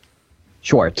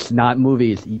 Shorts, not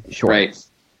movies, shorts. Right.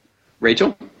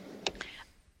 Rachel?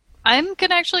 I'm going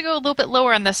to actually go a little bit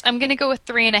lower on this. I'm going to go with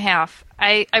 3.5.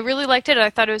 I really liked it. I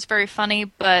thought it was very funny,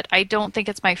 but I don't think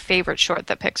it's my favorite short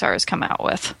that Pixar has come out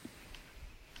with.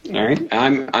 All right.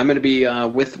 I'm going to be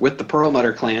with the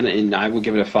Perlmutter Clan, and I will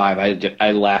give it a 5.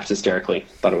 I laughed hysterically.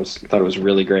 Thought it was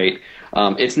really great.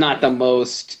 It's not the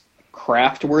most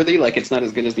craft-worthy, like it's not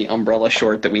as good as the Umbrella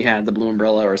short that we had, the Blue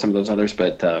Umbrella, or some of those others,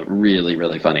 but really,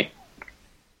 really funny.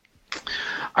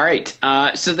 All right,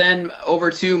 so then over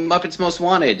to Muppets Most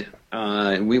Wanted.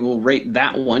 We will rate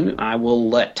that one. I will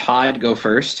let Todd go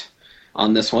first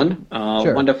on this one.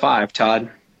 Sure. 1 to 5, Todd.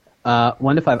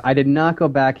 1 to 5. I did not go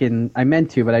back I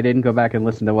meant to, but I didn't go back and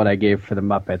listen to what I gave for the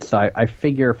Muppets. So I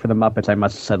figure for the Muppets I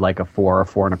must have said like a 4 or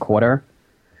 4.25.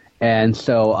 And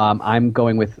so I'm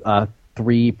going with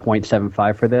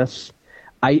 3.75 for this.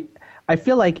 I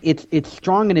feel like it's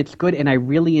strong and it's good, and I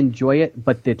really enjoy it,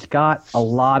 but it's got a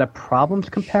lot of problems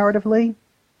comparatively.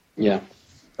 Yeah.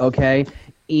 Okay,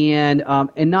 and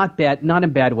not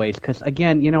in bad ways, because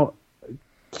again,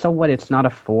 so what? It's not a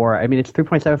 4. I mean, it's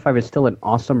 3.75. It's still an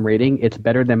awesome rating. It's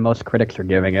better than most critics are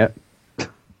giving it.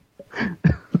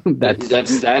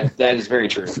 That is very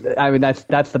true. I mean,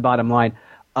 that's the bottom line.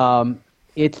 I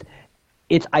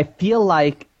feel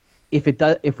like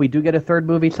if we do get a third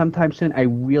movie sometime soon, I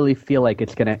really feel like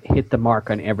it's going to hit the mark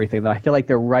on everything. Though I feel like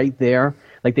they're right there.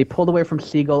 Like they pulled away from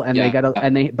Siegel, and they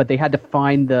had to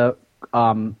find the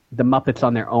Muppets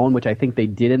on their own, which I think they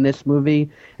did in this movie.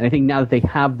 And I think now that they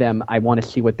have them, I want to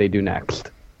see what they do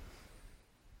next.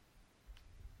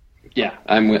 Yeah,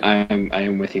 I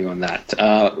am with you on that.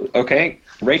 Okay,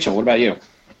 Rachel, what about you?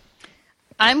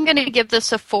 I'm going to give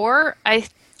this a 4.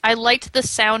 I liked the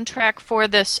soundtrack for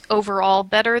this overall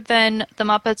better than the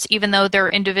Muppets, even though there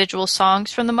are individual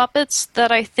songs from the Muppets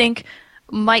that I think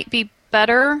might be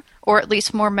better, or at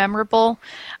least more memorable.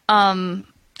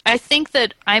 I think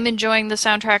that I'm enjoying the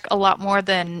soundtrack a lot more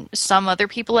than some other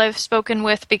people I've spoken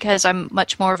with, because I'm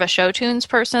much more of a show tunes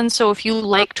person. So if you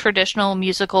like traditional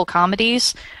musical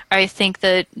comedies, I think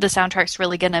that the soundtrack's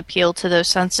really going to appeal to those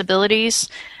sensibilities.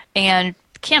 And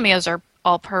cameos are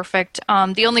all perfect.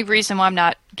 The only reason why I'm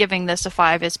not giving this a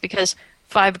 5 is because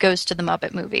 5 goes to the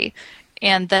Muppet movie,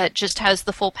 and that just has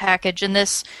the full package. And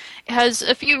this has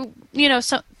a few,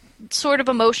 some sort of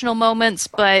emotional moments,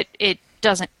 but it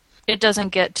doesn't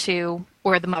get to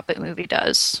where the Muppet movie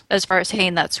does as far as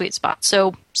hitting that sweet spot.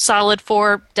 So solid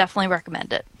 4, definitely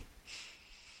recommend it.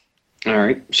 All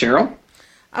right, Cheryl?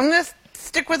 I'm going to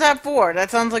stick with that 4.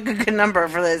 That sounds like a good number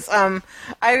for this. I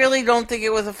really don't think it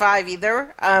was a 5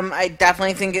 either. I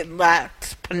definitely think it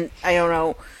lacked,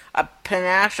 a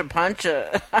panache, a punch.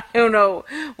 I don't know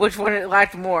which one it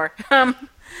lacked more.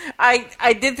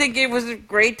 I did think it was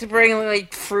great to bring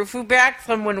like Frou-Frou back,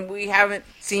 someone we haven't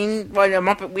seen, a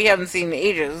Muppet we haven't seen in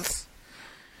ages.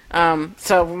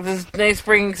 So it was nice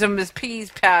bringing some of his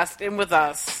P's past in with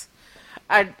us.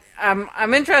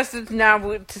 I'm interested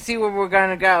now to see where we're going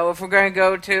to go. If we're going to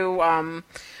go to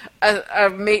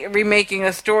remaking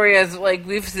a story as like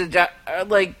we've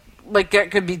like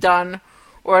that could be done,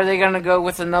 or are they going to go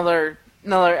with another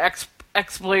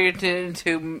exploited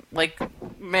into like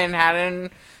Manhattan,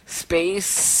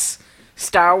 space,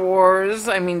 Star Wars?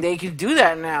 I mean, they could do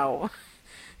that now.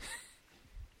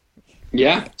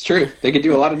 Yeah, it's true. They could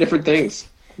do a lot of different things.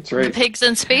 That's right. The Pigs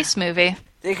in Space movie.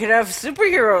 They could have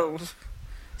superheroes.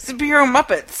 Superhero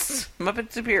Muppets. Muppet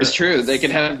superheroes. It's true. They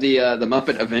could have the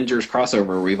Muppet Avengers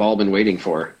crossover we've all been waiting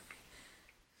for.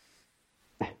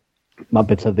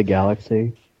 Muppets of the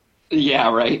Galaxy.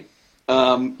 Yeah, right.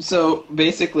 So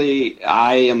basically,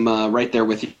 I am right there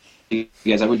with you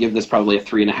guys. I would give this probably a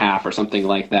 3.5 or something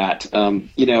like that.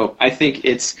 I think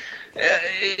it's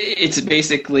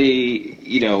basically,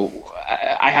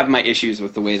 I have my issues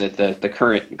with the way that the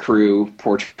current crew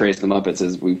portrays the Muppets,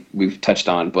 as we've touched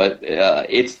on, but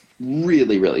it's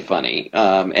really, really funny.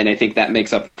 And I think that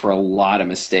makes up for a lot of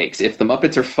mistakes. If the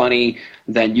Muppets are funny,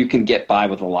 then you can get by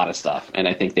with a lot of stuff. And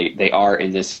I think they are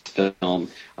in this film.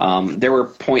 There were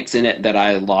points in it that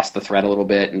I lost the thread a little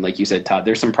bit. And like you said, Todd,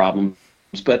 there's some problems.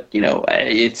 But,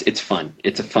 it's fun.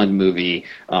 It's a fun movie.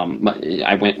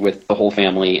 I went with the whole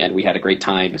family, and we had a great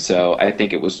time. So I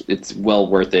think it's well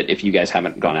worth it if you guys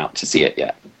haven't gone out to see it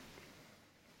yet.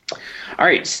 All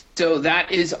right, so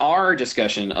that is our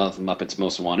discussion of Muppets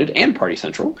Most Wanted and Party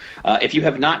Central. If you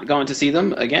have not gone to see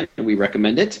them, again, we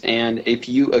recommend it. And if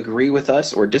you agree with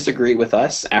us or disagree with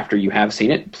us after you have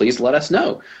seen it, please let us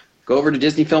know. Go over to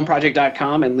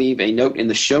DisneyFilmProject.com and leave a note in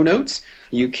the show notes.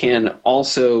 You can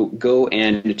also go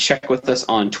and check with us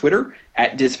on Twitter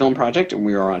at DisFilmProject, and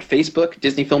we are on Facebook,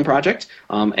 Disney Film Project,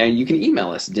 and you can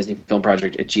email us,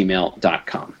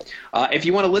 DisneyFilmProject@gmail.com. If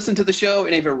you want to listen to the show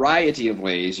in a variety of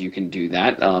ways, you can do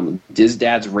that.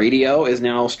 DizDads Radio is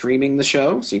now streaming the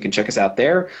show, so you can check us out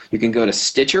there. You can go to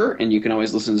Stitcher, and you can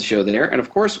always listen to the show there. And, of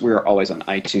course, we're always on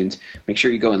iTunes. Make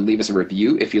sure you go and leave us a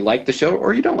review if you like the show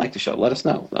or you don't like the show. Let us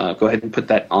know. Go ahead and put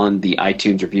that on the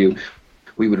iTunes review.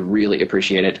 We would really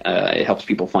appreciate it. It helps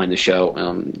people find the show.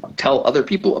 Tell other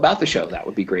people about the show. That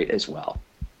would be great as well.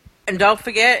 And don't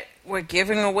forget, we're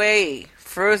giving away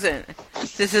Frozen.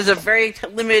 This is a very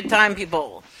limited time,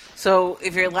 people. So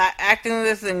if you're acting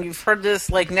this and you've heard this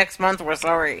like next month, we're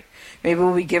sorry. Maybe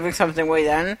we'll be giving something away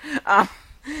then.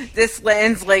 This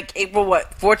ends like April,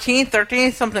 14th,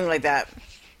 13th, something like that.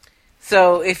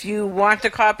 So if you want a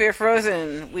copy of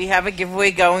Frozen, we have a giveaway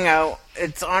going out.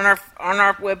 It's on our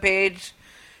webpage.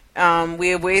 We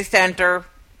have ways to enter.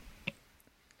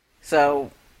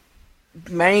 So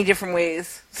many different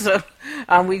ways. So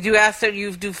we do ask that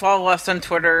you do follow us on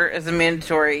Twitter as a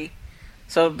mandatory.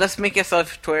 So let's make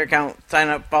yourself a Twitter account, sign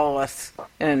up, follow us,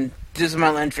 and do some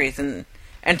entries and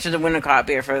enter to win a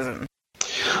copy of Frozen.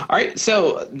 All right,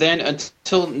 so then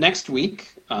until next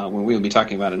week, when we will be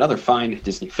talking about another fine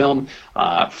Disney film,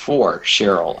 for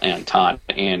Cheryl and Todd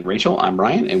and Rachel, I'm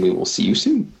Ryan, and we will see you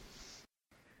soon.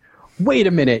 Wait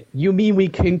a minute. You mean we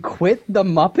can quit the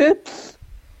Muppets?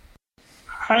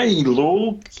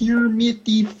 Hello, Kermit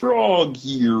the Frog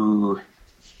here.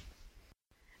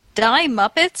 Die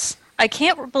Muppets? I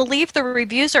can't believe the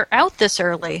reviews are out this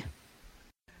early.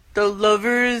 The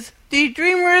lovers, the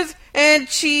dreamers, and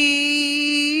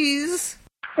cheese.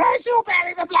 Thank you,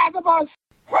 Barry the Blabbermouth.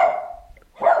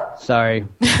 Sorry.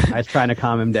 I was trying to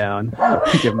calm him down.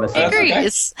 Give him a second.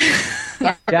 Agrees.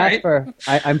 Jasper,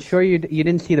 I'm sure you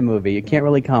didn't see the movie. You can't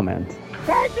really comment.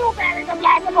 Thank you, Barry the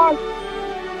Blabbermouth.